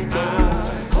Dido,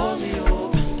 I call you.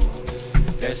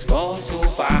 Let's go to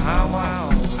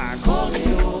Bahamas.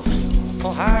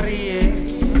 Harry,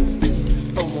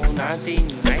 oh nothing,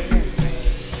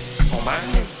 oh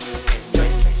Monday,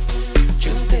 enjoyment.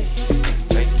 Tuesday,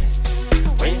 enjoyment.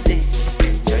 Wednesday,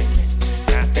 enjoyment.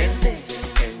 Now Thursday,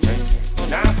 enjoyment. Oh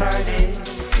now Friday,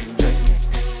 enjoyment.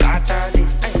 Saturday,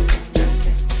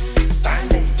 enjoyment.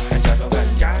 Sunday, Kachalo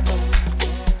Ganjano,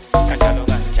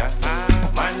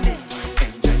 Monday,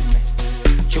 enjoyment.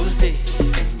 Tuesday,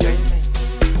 enjoyment.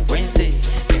 Wednesday,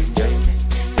 enjoyment.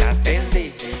 Now Thursday.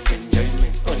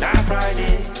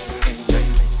 Friday,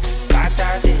 enjoyment.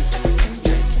 Saturday,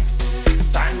 enjoyment.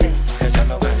 Sunday,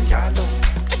 Kachalo Ganjano.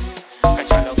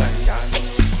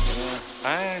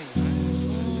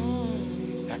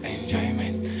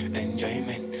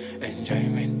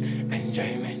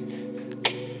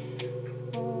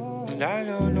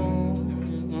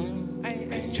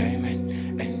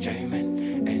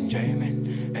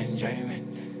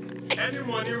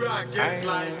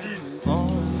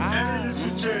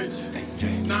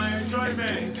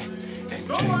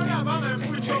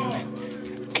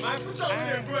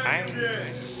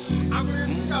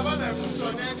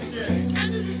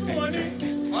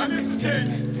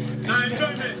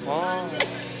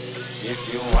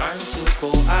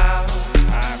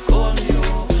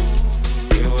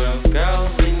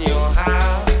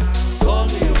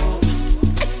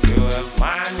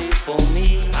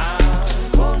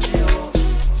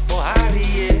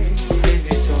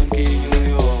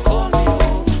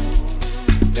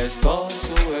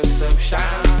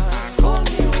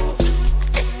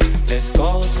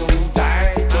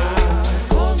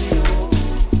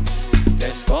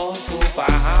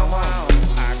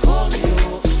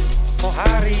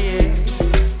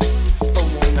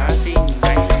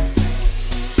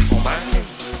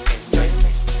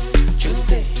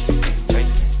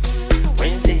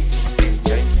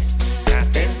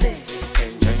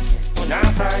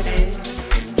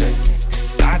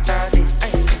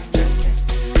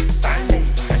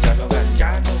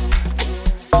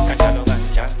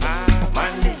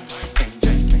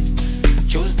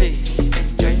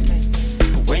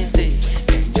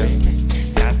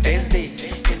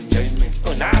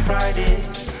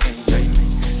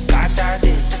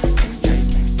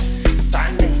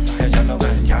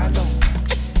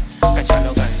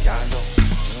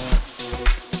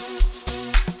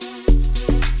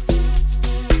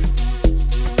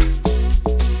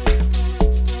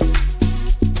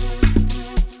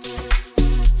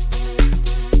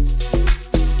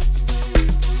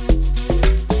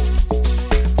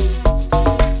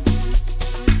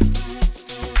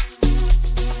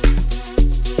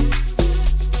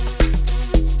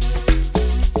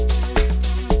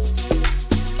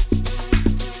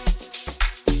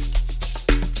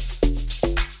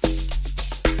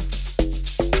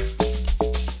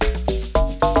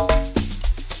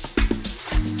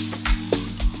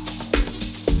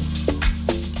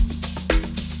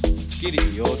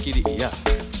 Yeah.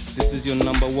 This is your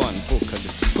number one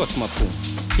vocalist, Scott Mapum.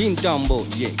 In Dumbo,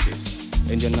 yes.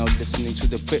 And you're now listening to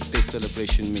the birthday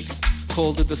celebration mix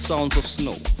called The Sounds of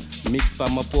Snow, mixed by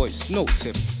my boy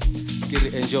SnowTerris. Get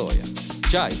it, enjoy.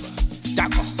 Jiva,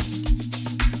 Dako.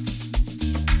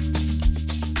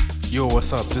 Yo,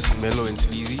 what's up? This is Mellow and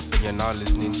Sleazy, and you're now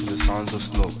listening to The Sounds of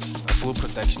Snow, a full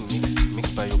production mix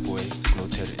mixed by your boy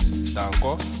SnowTerris.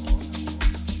 Danko.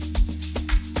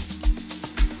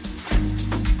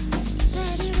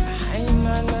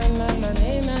 Na na na na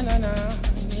na na na.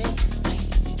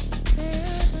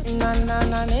 Na na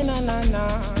na na na na na.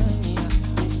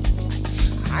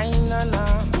 Ay na na.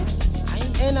 Ay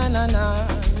na na na.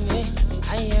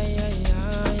 Ay ay ay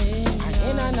ay.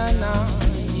 Ay na na na.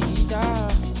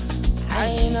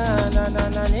 Ay na na na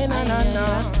na na na na.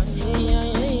 Ay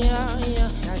ay ay ay.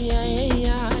 Ay ay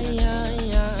ay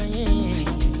ay.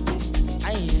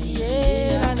 Ay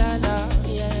yeah la la.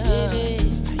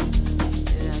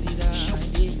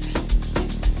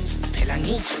 Phela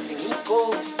ngidlose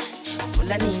ngikosi.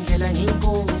 Vula nindlela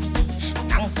nginkosi.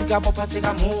 Nangisika bopha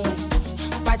sekamuva.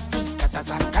 Bathi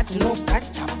kataza kati no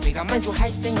kata. Bheka manje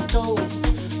uhayise ngiclose.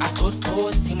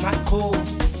 Axoxosi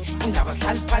masikhosi. Indaba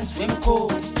sihlala phansi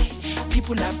wemkhosi.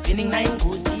 People are pinning na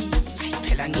ingozi.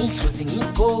 Phela ngidlose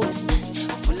ngikosi.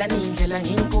 Vula nindlela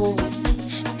nginkosi.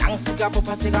 Nangisika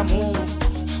bopha sekamuva.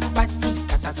 Bathi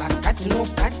kataza kati no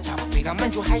kata. Bheka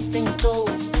manje uhayise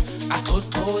ngiclose.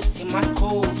 Axoxosi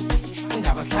masikhosi.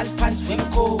 Indaba sihlala phansi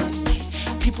wemkhosi.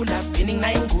 People are pinning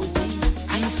na ingozi.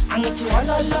 Angithi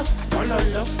walolo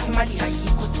walolo imali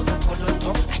ayikho sibuza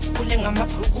sikoloto kule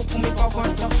ngamabruku uphuma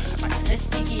ipokoto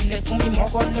basesifikile kuma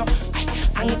imokolo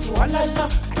angithi walolo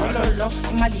walolo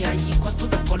imali ayikho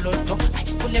sibuza sikoloto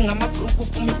kule ngamabruku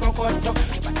uphuma ipokoto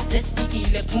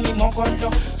basesifikile kuma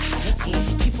imokolo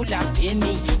angithi people are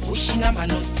penny ushina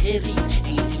manoteris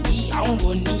angithi bi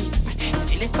awungonisi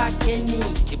sivele sibakeni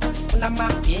kebathi sifuna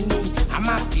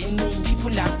amabheni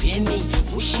people are penny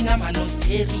ushina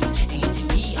manoteris angithi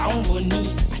bi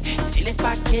awungonisi sivele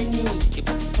sibakeni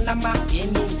kebathi sifuna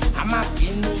amabheni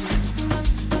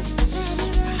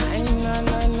ay na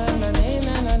na na na na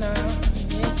na na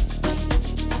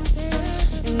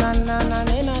na na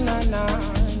na na na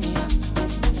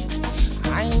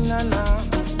ay na na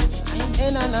ay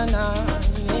na na na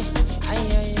ay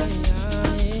ay ay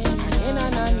ay na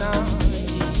na na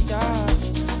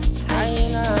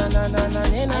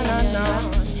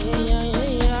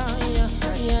ay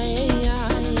na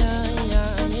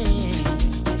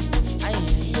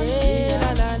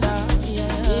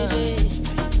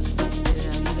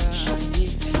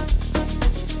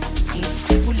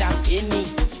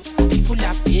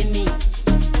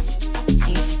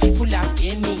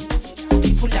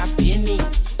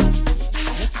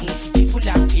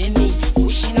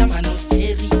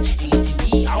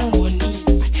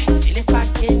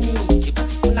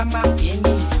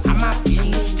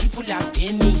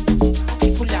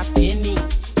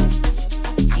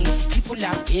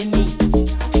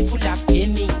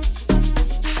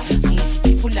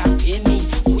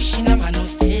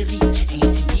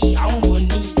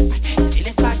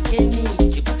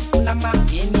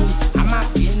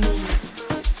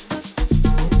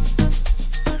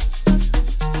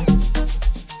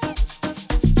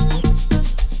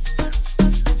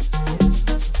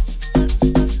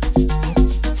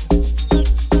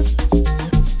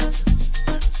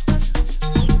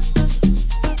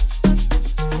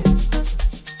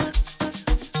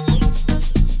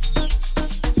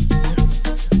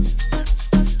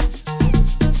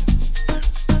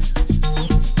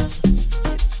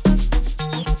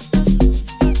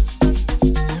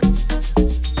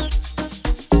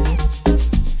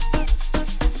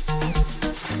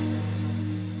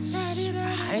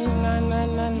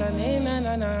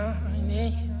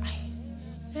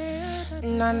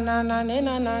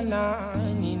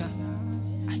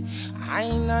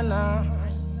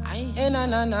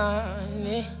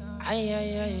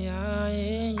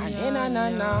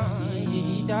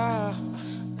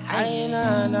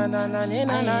na na na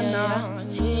na na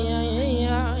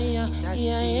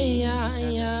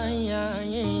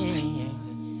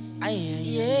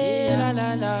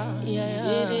ay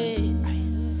ay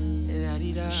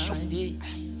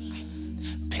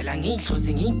phela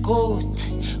ngidloze ngikosi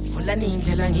vula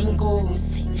nindlela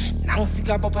nginkosi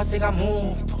nangisika bopha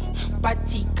sekamuva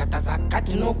bathi kataza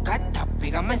kati no kata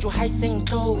bheka manje uhayise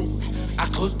ngiclose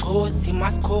axoxosi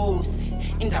masikhosi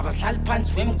indaba sihlala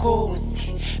phansi wemkhosi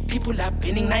people are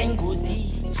burning na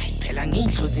ingozi phela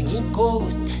ngidloze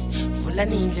ngikosi vula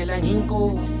nindlela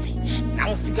nginkosi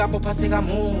nangisika bopha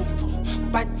sekamuva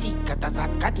bathi kataza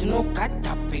kati no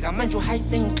kata bheka manje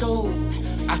uhayise ngiclose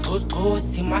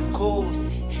axoxosi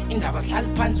masikhosi indaba sihlala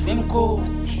phansi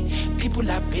wemkhosi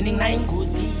people are burning na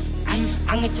ingozi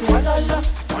angithi walolo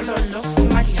walolo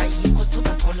imali ayikho sibuza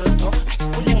sikoloto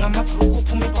kule ngamabruku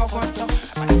uphuma ipokoto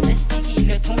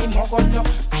basesifikile kuma imokolo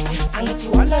angithi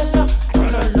walolo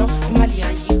walolo imali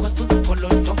ayikho sibuza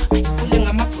sikoloto kule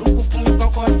ngamabruku uphuma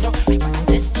ipokoto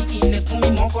basesifikile kuma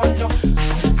imokolo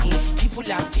angithi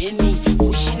people are burning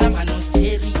ushina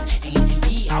manoteris angithi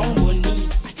bi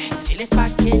awungonisi sivele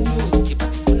sibakeni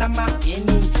kebathi sifuna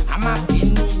amabheni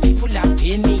people are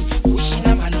burning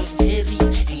ushina manoteris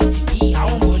angithi bi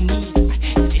awungonisi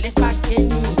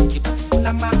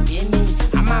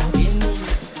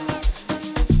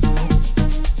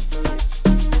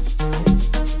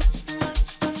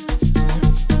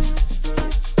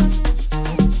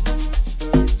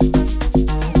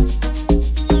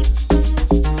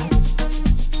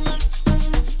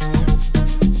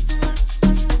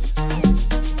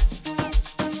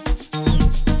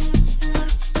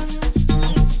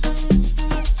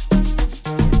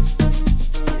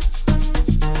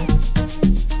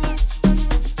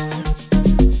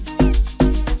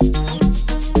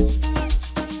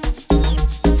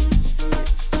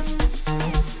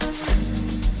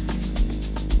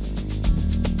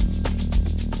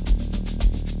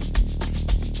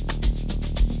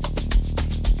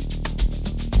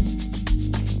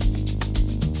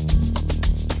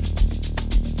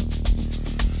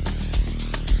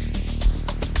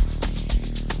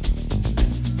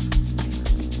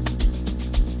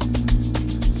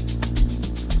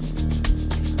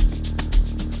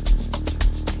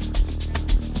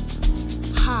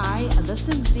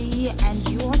and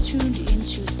you're tuned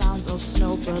into Sounds of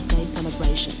Snow birthday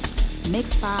celebration,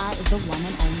 mixed by the one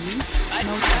and only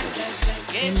SnowTerris.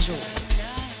 Enjoy.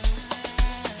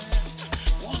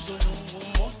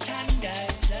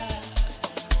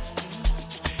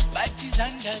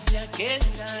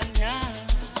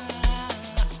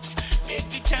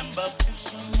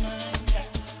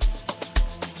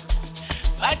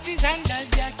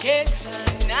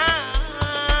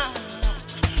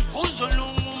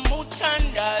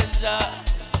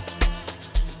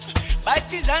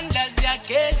 Bathi izandla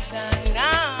ziyagezana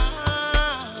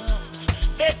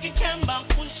bekithemba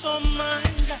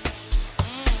kusomandla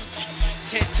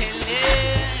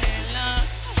thethelela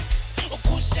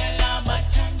ukusela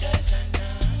bathandazana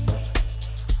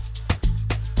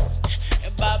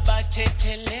baba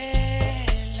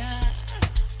thethelela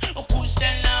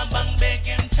ukusela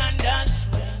bangibeke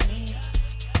emthandazweni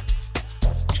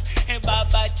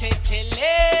baba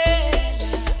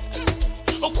thethelela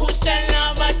ukusela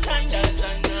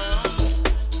bathandazana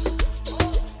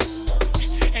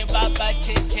baba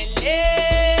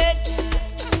thethelela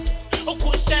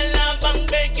ukusela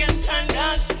bangibeke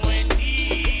emthandazweni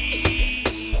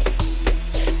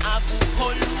akukho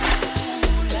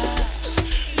lula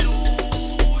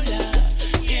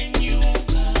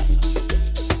yenyuka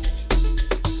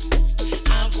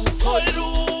akukho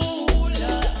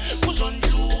lula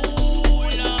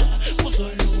kuzondlula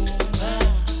kuzolunga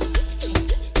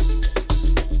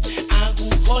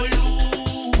akukho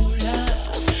lula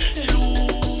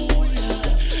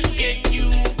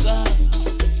yenyuka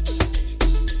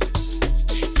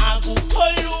akukho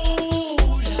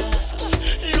lula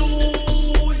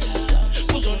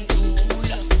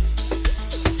kuzondlula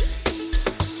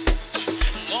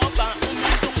ngoba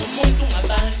umuntu ngumuntu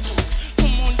ngabantu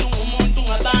umuntu ngumuntu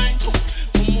ngabantu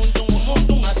umuntu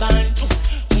ngumuntu ngabantu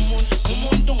umuntu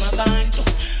ngumuntu ngabantu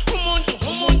umuntu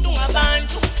ngumuntu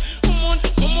ngabantu umuntu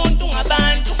ngumuntu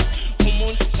ngabantu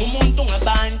umuntu ngumuntu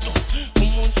ngabantu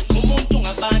umuntu ngumuntu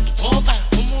ngabantu ngoba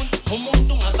umuntu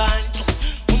ngumuntu ngabantu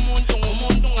umuntu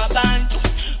ngumuntu ngabantu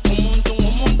umuntu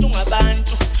ngumuntu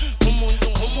ngabantu umuntu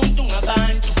ngumuntu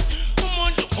ngabantu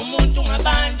umuntu ngumuntu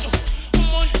ngabantu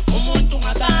umuntu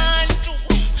ngabantu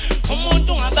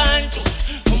umuntu ngabantu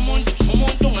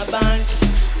umuntu ngabantu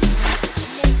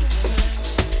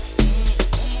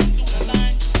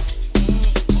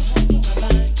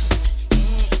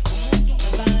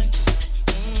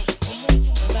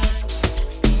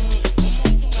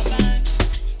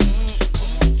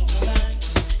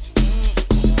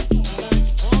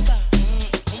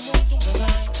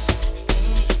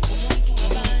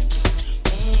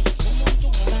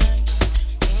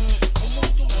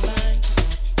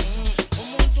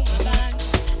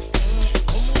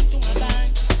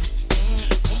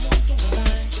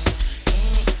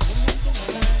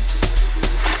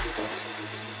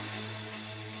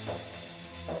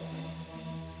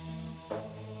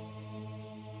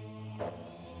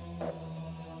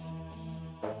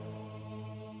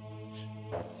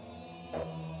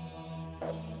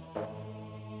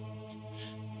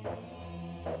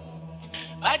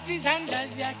bathi izandla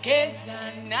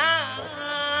ziyagezana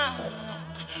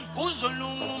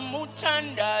kuzolunga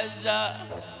umuthandaza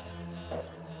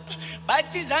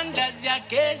bathi izandla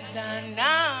ziyagezana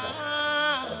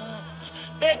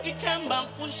bekithemba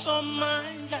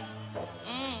kusomandla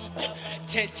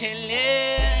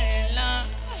thethelela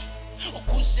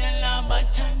ukusela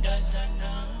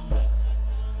bathandazana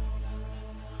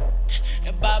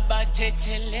baba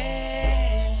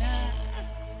thethelela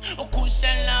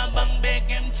ukusela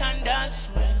bangibeke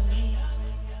emthandazweni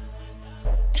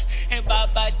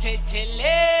baba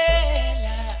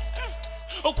thethelela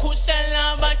ukusela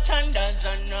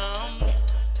bathandazana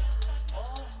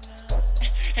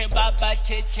baba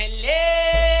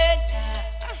thethelela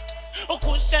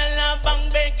ukusela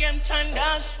bangibeke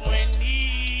emthandazweni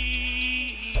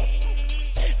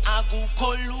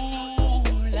akukho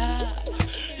lula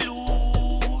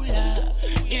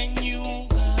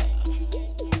yenyuka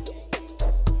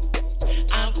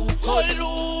akukho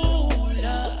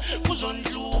lula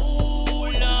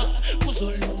kuzondlula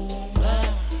kuzolunga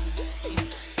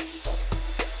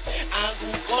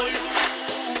akukho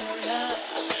lula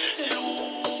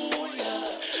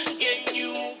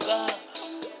yenyuka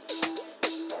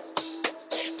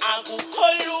akukho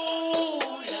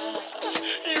lula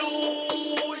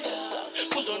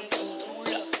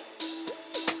kuzondlula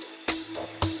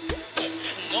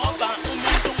ngoba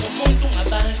umuntu ngumuntu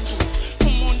ngabantu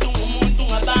umuntu ngumuntu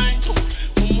ngabantu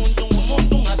umuntu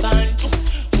ngumuntu ngabantu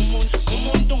umuntu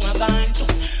ngumuntu ngabantu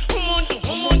umuntu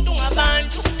ngumuntu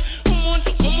ngabantu umuntu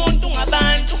ngumuntu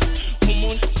ngabantu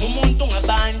umuntu ngumuntu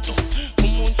ngabantu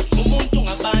umuntu ngumuntu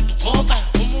ngabantu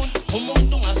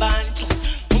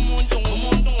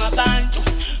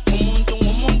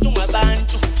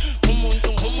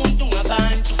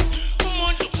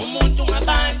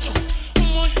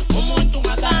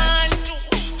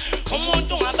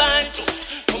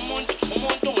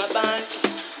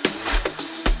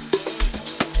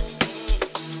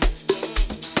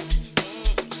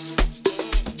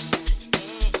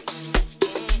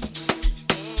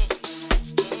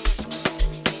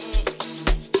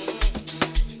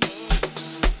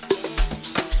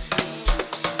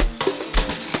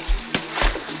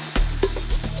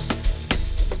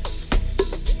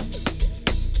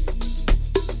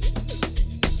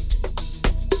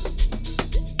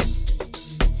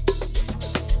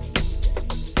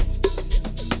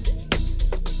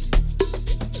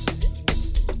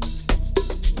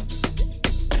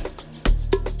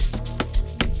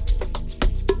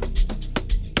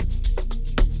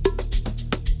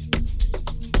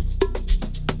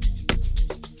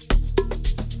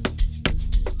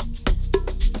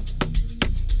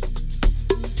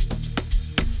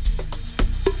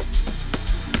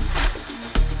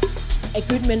A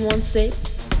good man once said,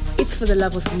 it's for the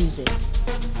love of music.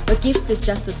 A gift is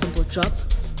just a simple drop,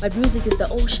 but music is the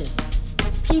ocean.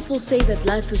 People say that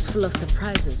life is full of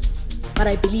surprises, but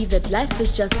I believe that life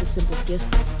is just a simple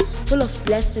gift, full of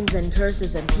blessings and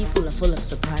curses, and people are full of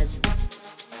surprises.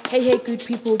 Hey good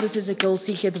people, this is a girl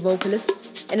Sihle the vocalist,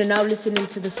 and you're now listening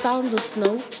to the Sounds of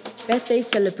Snow birthday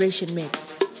celebration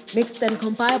mix, mixed and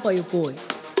compiled by your boy,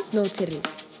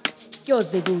 SnowTerris. Yo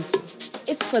Zegusi,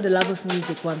 it's for the love of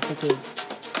music once again.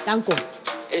 Danko.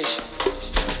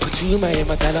 Phuthuma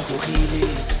emadala khogile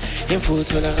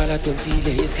emfutho la gala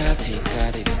tontile isikhathi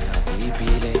ngare ngabo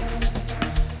ibile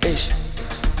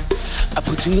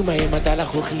aphuthuma emadala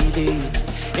khogile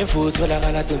emfutho la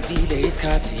gala tontile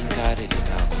isikhathi ngare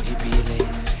ngabo ibile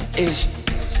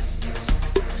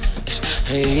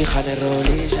hey khanero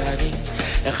le jani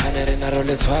khanere na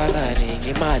role tshwarane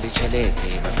imali chelete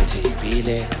mafuthi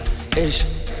ibile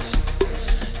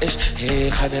hey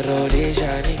khanero le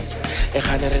jani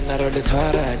khanere na role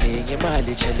tshwarane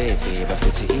imali chelete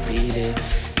mafuthi ibile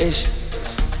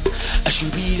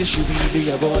ashubile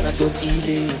yabona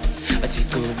tontile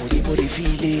athiko muri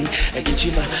file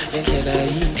ekichima lendlela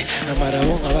yini amara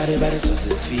wonga bare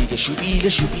sosifike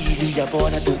shubile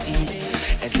yabona tontile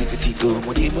endleke thiko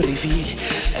muri file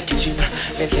ekichima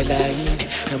lendlela yini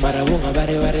amara wonga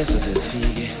bare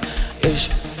sosifike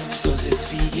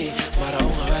sosifike mara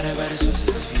wonga bare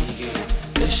sosifike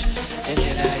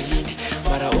endlela yini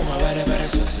mara wonga bare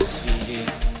sosifike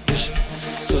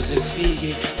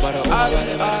sosifike mara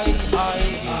wonga bare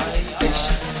sosifike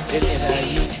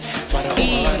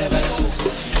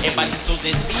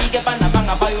ebalisozesifike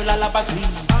banamanga bayolala bazwile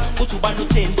uthi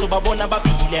ubanothenso babona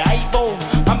babile hayibo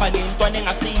hamba nentwana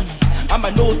engasini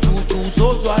hamba nojuju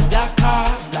uzozwa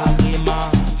ziyakhala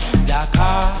kema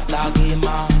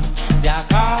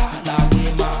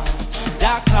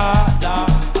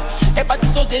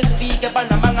ebalisozesifike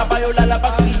banamanga bayolala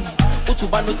bazwile uthi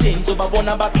ubanothenso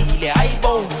babona babile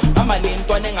hayibo hamba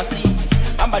nentwana engasini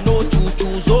hamba nojuju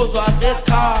uzozwa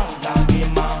ziyakhala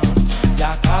kema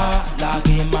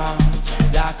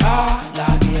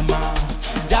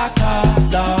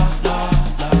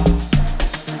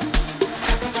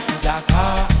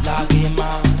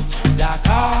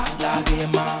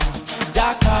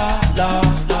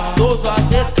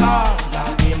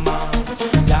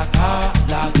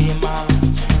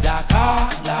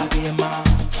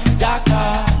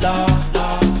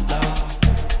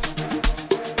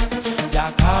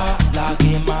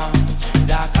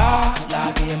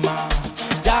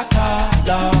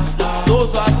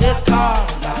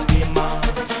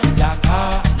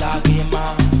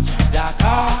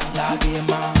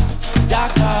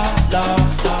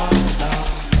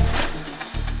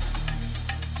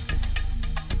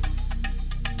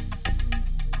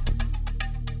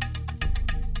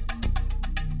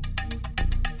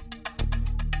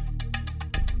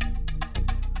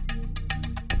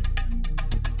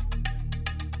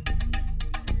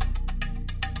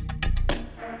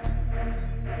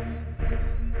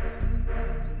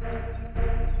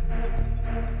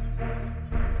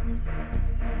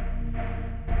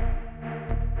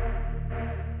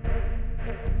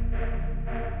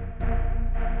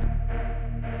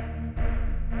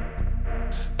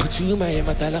Phuthuma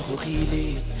emadala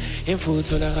khogile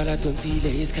emfutho la gala tontile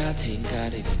isikhathi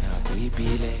ngare ngabo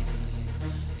ibile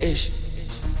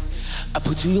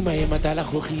aphuthuma emadala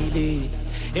khogile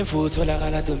emfutho la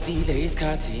gala tontile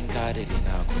isikhathi ngare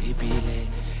ngabo ibile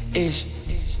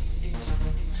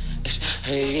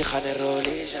hey khanero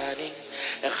le jani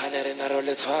khanere na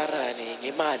role tshwarane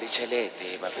imali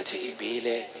chelete mafuthi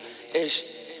ibile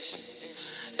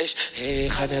hey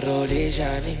khanero le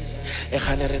jani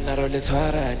khanere na role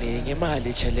tshwarane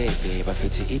imali chelete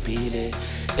mafuthi ibile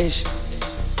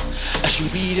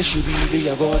ashubile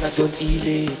yabona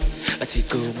tontile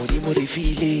athiko muri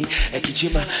file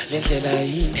ekichima lendlela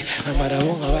yini amara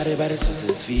wonga bare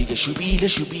sosifike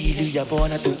shubile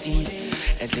yabona tontile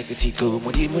endleke thiko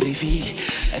muri file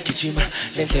ekichima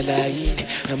lendlela yini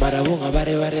amara wonga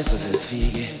bare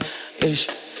sosifike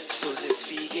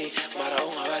sosifike mara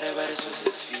wonga bare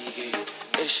sosifike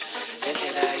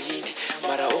lendlela yini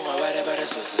mara wonga bare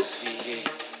sosifike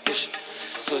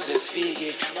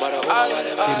sosifike mara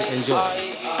wonga bare enjoy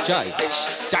Jai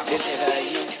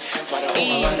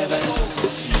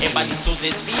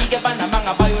ebalisozesifike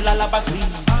banamanga bayolala bazwile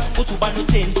uthi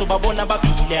ubanothenso babona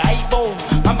babile hayibo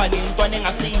hamba nentwana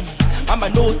engasini hamba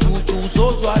nojuju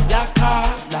uzozwa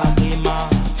ziyakhala kema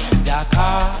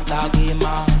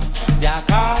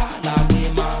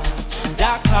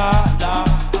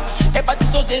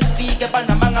ebalisozesifike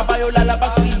banamanga bayolala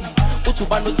bazwile uthi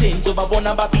ubanothenso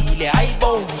babona babile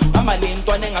hayibo hamba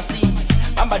nentwana engasini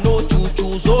hamba nojuju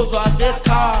uzozwa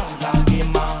sekhala ke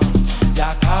ma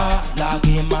zakhala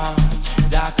ke ma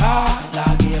zakhala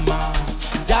ke ma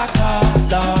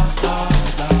zakhala la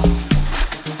la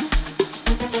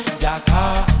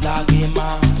zakhala ke ma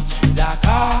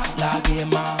zakhala ke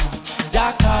ma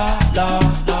zakhala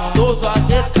la uzozwa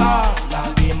sekhala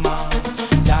ke ma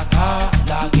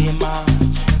zakhala ke ma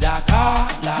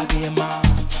zakhala ke ma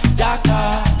zakhala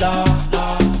la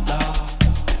la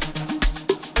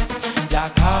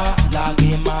zakhala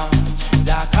ke ma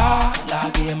zakhala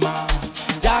ke ma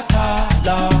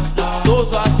zakhala la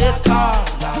uzozwa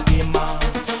sekhala ke ma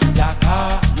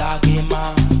zakhala ke ma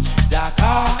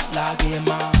zakhala ke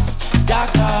ma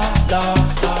zakhala la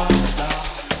la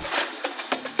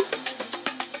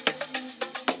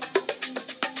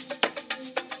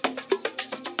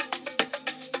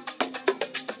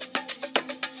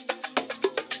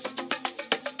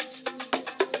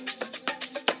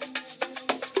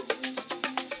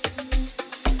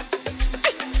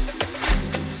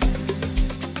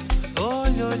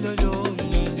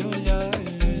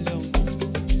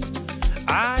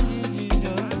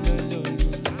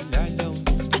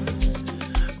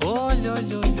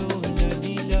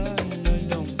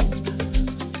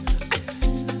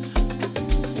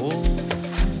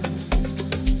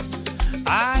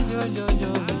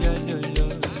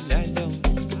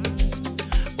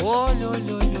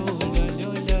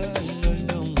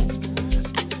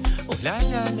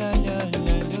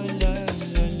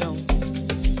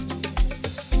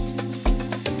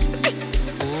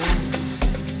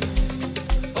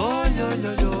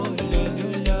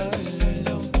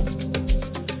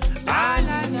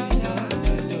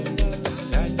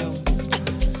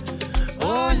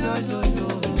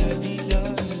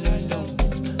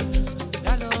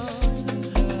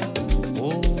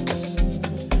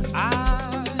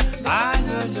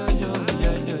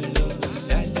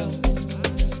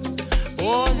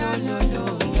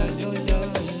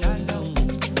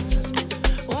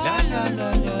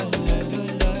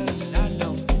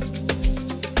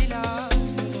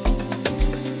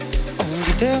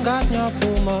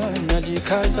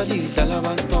lidlala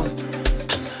abantwana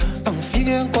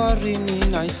angifike enkwarini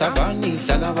nayisavani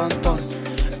idlala abantwana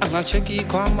angacheki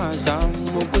ikhwama zami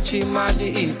ukuthi imali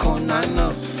ikhona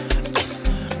na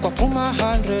kwaphuma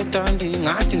 100 rand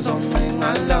ngathi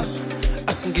ngizoncenga la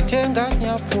ngithenga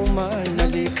ngiyaphuma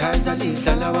nalikhaza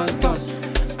lidlala abantwana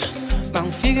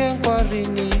angifike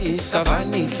enkwarini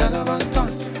isavani idlala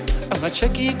abantwana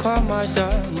angacheki ikhwama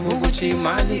zami ukuthi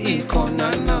imali ikhona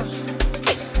na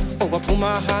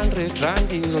kwaphuma 100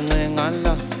 rand ngizoncenga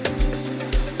la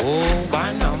oh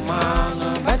banamanga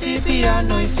bathi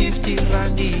piano 50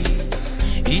 rand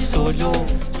isolo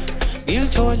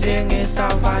ngilithole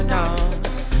ngesavana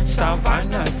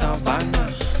savana savana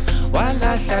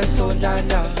walahla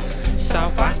solala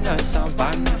savana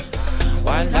savana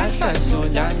walahla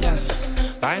solala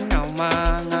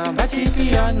banamanga bathi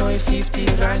piano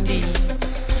 50 rand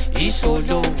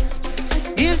isolo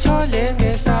ngilithole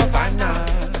ngesavana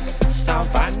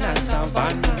savana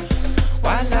savana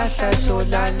walahla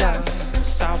solala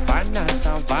savana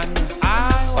savana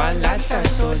walahla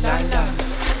solala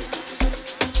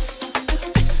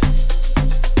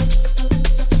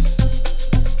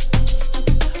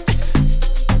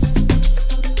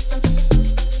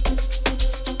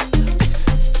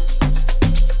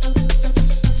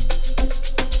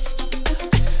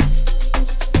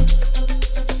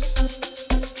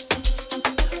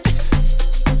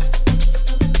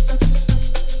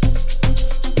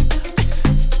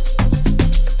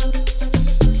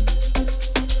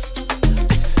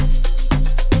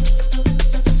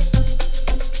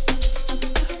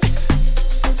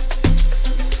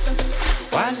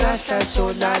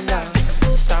solala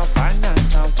savana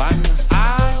savana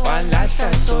walahla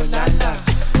solala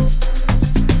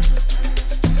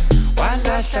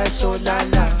walahla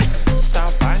solala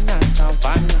savana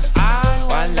savana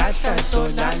walahla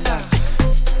solala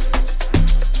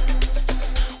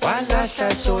walahla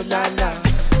solala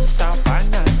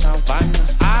savana savana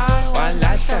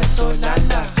walahla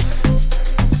solala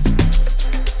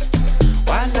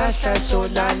walahla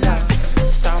solala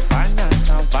savana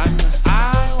savana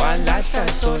walahla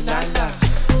solala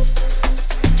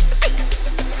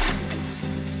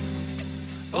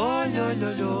oh lo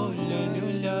lo lo lo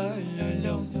lo lo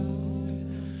lo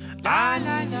la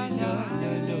la la la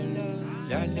la la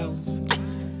la la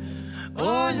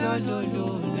oh lo lo lo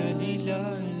la la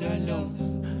la la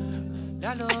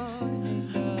la la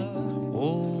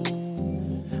oh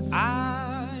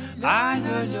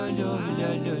lo lo lo la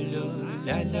la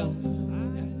la la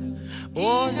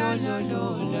oh la la la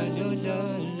la la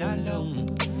la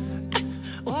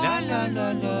la la la la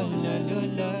la la la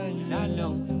la la la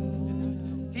la.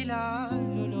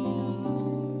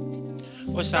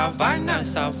 O savana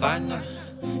savana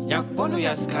yakubona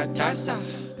uyasikhathaza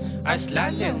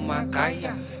asilale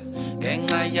emakhaya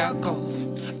ngenxa yakho.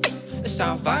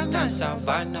 Savana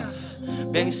savana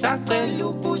bengisacela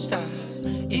ubuza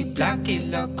iblaki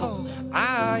lakho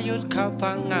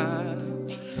ayulikhapha nga.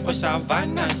 O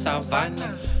savana savana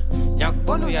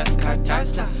yakubona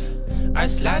uyasikhathaza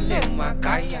asilale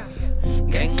emakhaya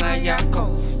ngenxa yakho.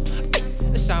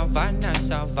 Savana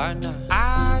savana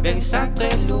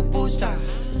bengisacela ubuza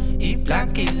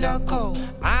iblaki lakho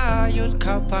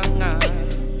ayulikhapha nga.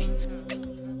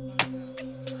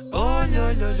 Oh lo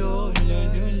lo lo lo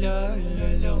lo lo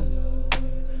lo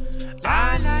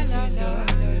la la la la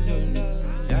la la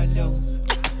la la.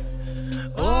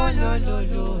 Oh lo lo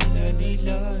lo la ni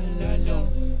la la la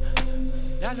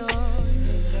la la.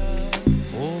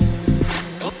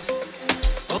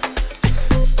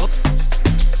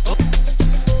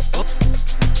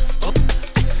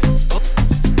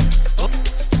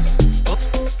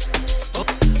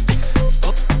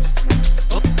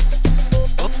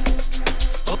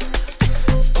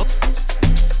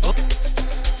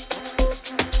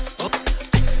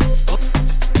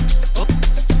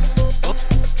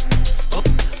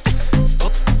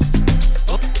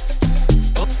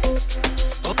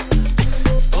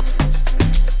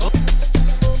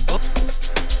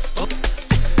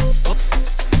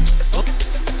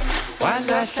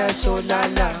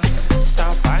 Solala,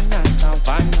 savana,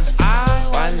 savana,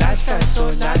 walahla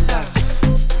solala,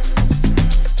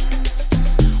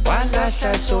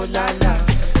 walahla solala,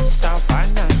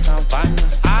 savana, savana,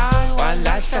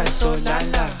 walahla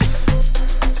solala,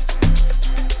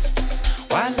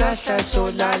 walahla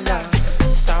solala,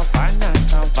 savana,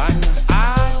 savana,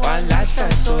 walahla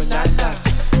solala,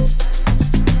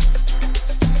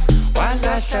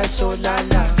 walahla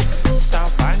solala,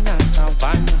 savana,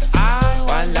 savana.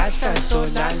 Walahla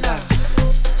solala.